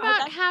scared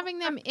about having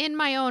them in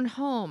my own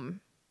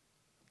home.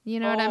 You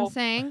know what I'm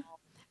saying?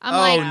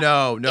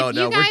 No.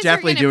 We're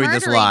definitely doing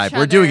this live.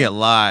 We're doing it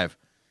live.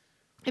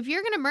 If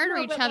you're going to murder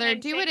each other,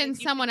 do it in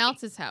someone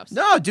else's house.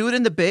 No, do it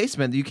in the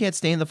basement. You can't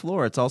stain the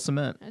floor. It's all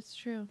cement. That's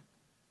true.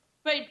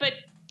 But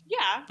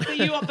yeah,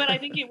 but I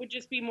think it would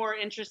just be more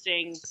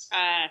interesting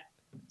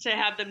to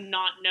have them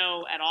not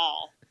know at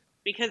all.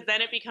 Because then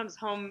it becomes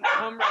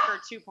Homewrecker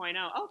 2.0.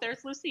 Oh,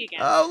 there's Lucy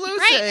again. Oh, Lucy!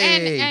 Right,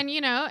 and you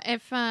know,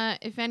 if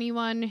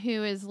anyone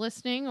who is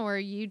listening or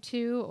you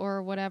two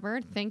or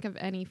whatever think of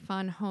any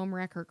fun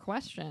Homewrecker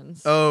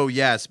questions. Oh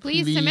yes,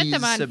 please submit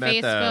them on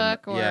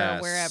Facebook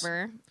or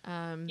wherever.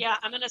 Yeah,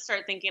 I'm gonna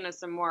start thinking of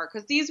some more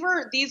because these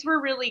were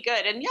really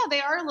good, and yeah,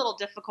 they are a little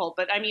difficult,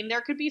 but I mean,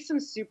 there could be some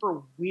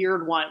super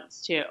weird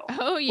ones too.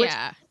 Oh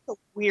yeah.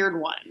 Weird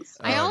ones.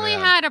 I only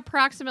had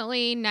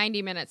approximately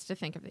 90 minutes to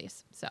think of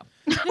these, so.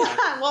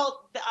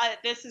 Well,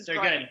 this is They're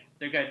good.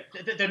 They're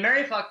good. The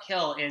Marry, Fuck,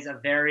 Kill is a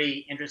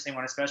very interesting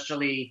one,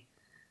 especially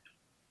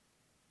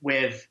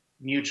with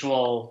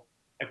mutual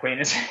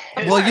acquaintances.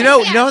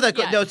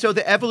 Well, so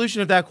the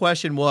evolution of that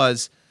question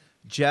was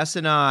Jess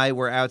and I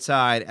were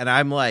outside, and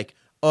I'm like,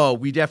 oh,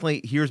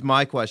 here's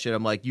my question.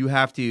 I'm like, you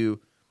have to,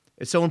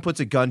 if someone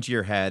puts a gun to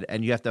your head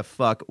and you have to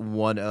fuck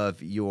one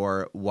of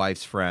your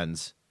wife's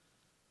friends,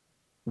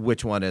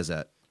 which one is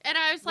it? And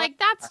I was like,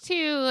 that's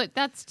too, I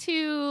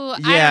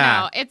don't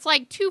know. It's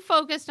like too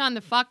focused on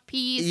the fuck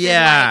piece.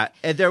 Yeah.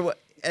 And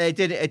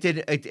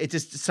it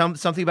just,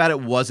 something about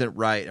it wasn't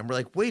right. And we're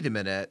like, wait a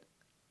minute.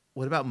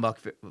 What about muck,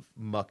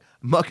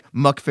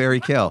 fairy,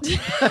 kill?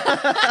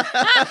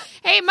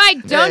 Hey,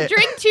 Mike, don't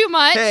drink too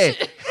much. Hey.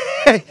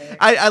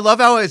 I love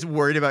how I was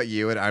worried about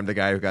you and I'm the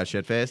guy who got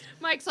shit-faced.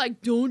 Mike's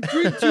like, don't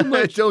drink too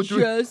much,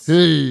 Jess.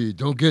 Hey,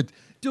 don't get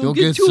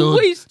too so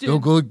wasted.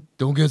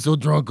 Don't get so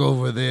drunk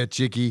over there,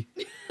 chickie.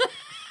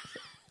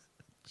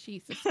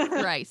 Jesus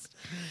Christ.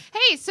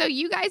 Hey, so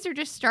you guys are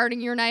just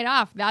starting your night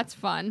off. That's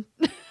fun.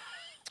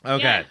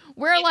 Okay. Yeah.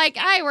 We're like,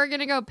 we're going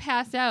to go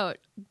pass out.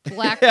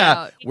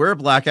 Blackout. Yeah, we're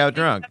blackout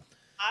drunk.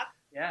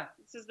 Yeah.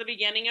 This is the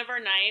beginning of our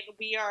night.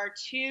 We are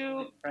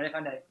Friday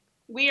fun day.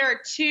 We are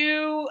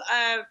two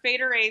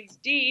Faderades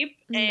deep,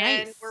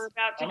 and nice. We're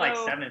about to I'm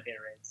go. like 7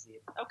 Faderades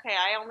deep. Okay,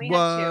 I only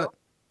had 2.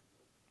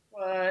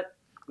 What?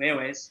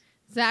 Anyways.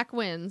 Zach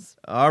wins.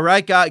 All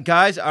right,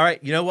 guys. All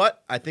right, you know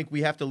what? I think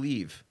we have to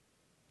leave.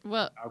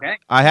 Well, okay.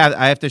 I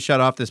have to shut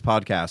off this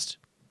podcast.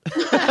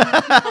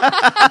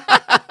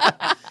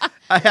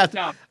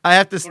 I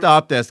have to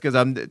stop this because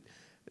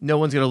no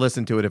one's gonna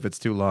listen to it if it's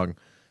too long.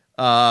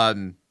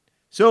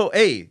 So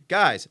hey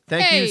guys,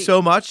 thank you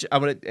so much.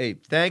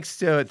 Thanks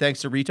to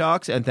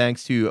Retox and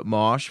thanks to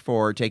Mosh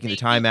for taking the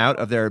time out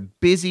of their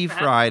busy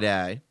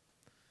Friday.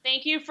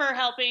 Thank you for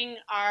helping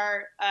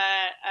our.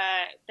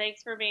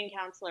 Thanks for being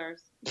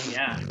counselors.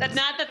 Yeah.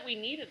 Not that we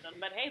needed them,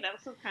 but hey, that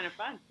was kind of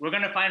fun. We're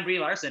gonna find Brie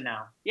Larson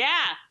now. Yeah.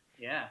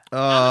 Yeah.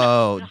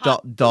 Oh,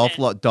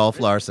 Dolph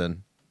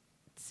Larson.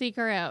 Seek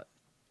her out.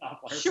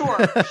 Sure.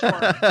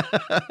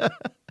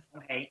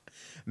 Okay.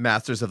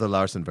 Masters of the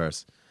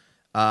Larson-verse.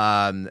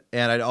 And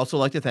I'd also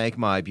like to thank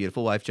my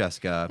beautiful wife,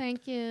 Jessica.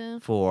 Thank you.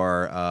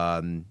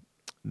 For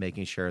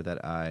making sure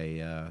that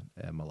I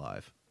am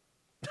alive.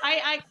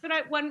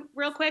 One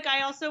real quick.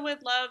 I also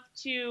would love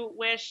to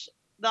wish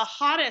the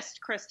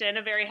hottest Kristen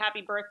a very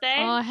happy birthday.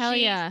 Oh, hell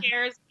yeah. She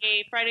shares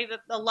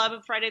the love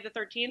of Friday the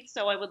 13th,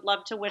 so I would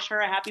love to wish her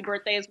a happy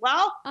birthday as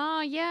well.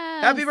 Oh,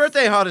 yeah. Happy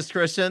birthday, hottest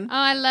Kristen. Oh,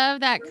 I love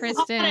that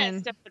Kristen.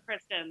 Hottest of the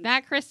Kristens.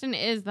 That Kristen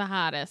is the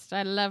hottest.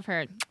 I love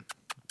her.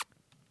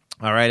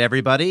 All right,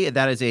 everybody.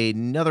 That is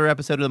another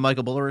episode of the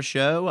Michael Boulerice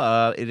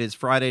Show. It is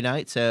Friday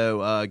night,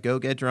 so go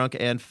get drunk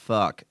and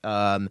fuck.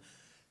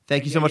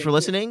 Thank you so much for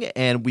listening,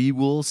 and we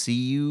will see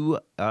you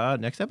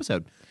next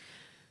episode.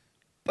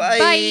 Bye.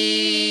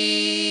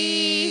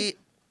 Bye.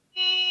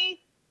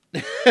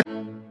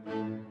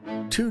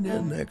 Tune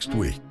in next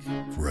week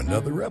for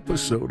another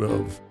episode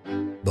of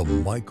The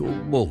Michael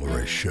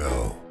Boulerice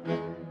Show.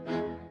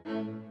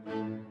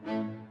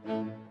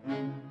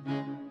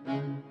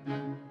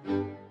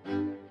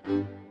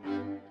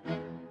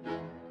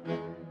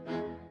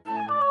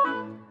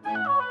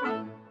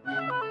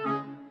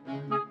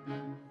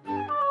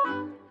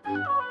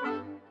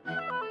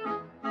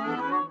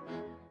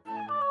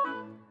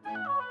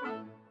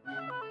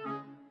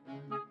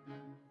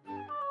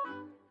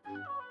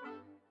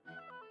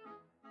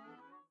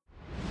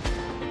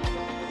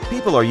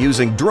 People are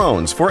using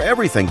drones for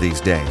everything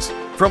these days.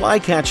 From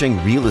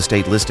eye-catching real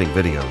estate listing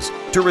videos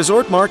to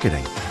resort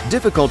marketing,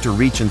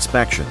 difficult-to-reach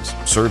inspections,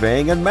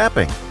 surveying and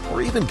mapping,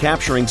 or even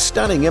capturing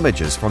stunning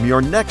images from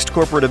your next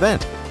corporate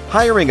event.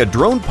 hiring a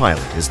drone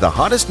pilot is the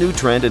hottest new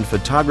trend in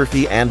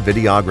photography and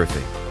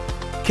videography.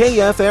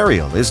 KF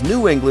Aerial is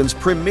New England's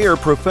premier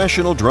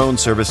professional drone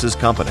services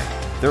company.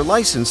 They're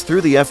licensed through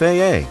the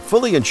FAA,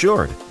 fully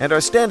insured, and are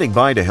standing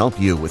by to help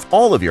you with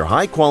all of your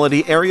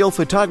high-quality aerial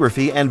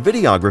photography and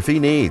videography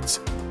needs.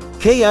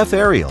 KF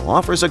Aerial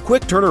offers a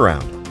quick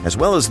turnaround, as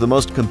well as the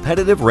most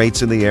competitive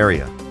rates in the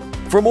area.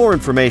 For more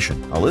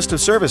information, a list of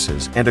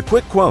services, and a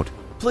quick quote,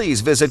 please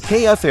visit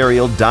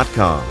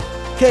kfaerial.com.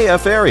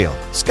 KF Aerial,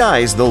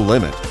 sky's the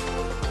limit.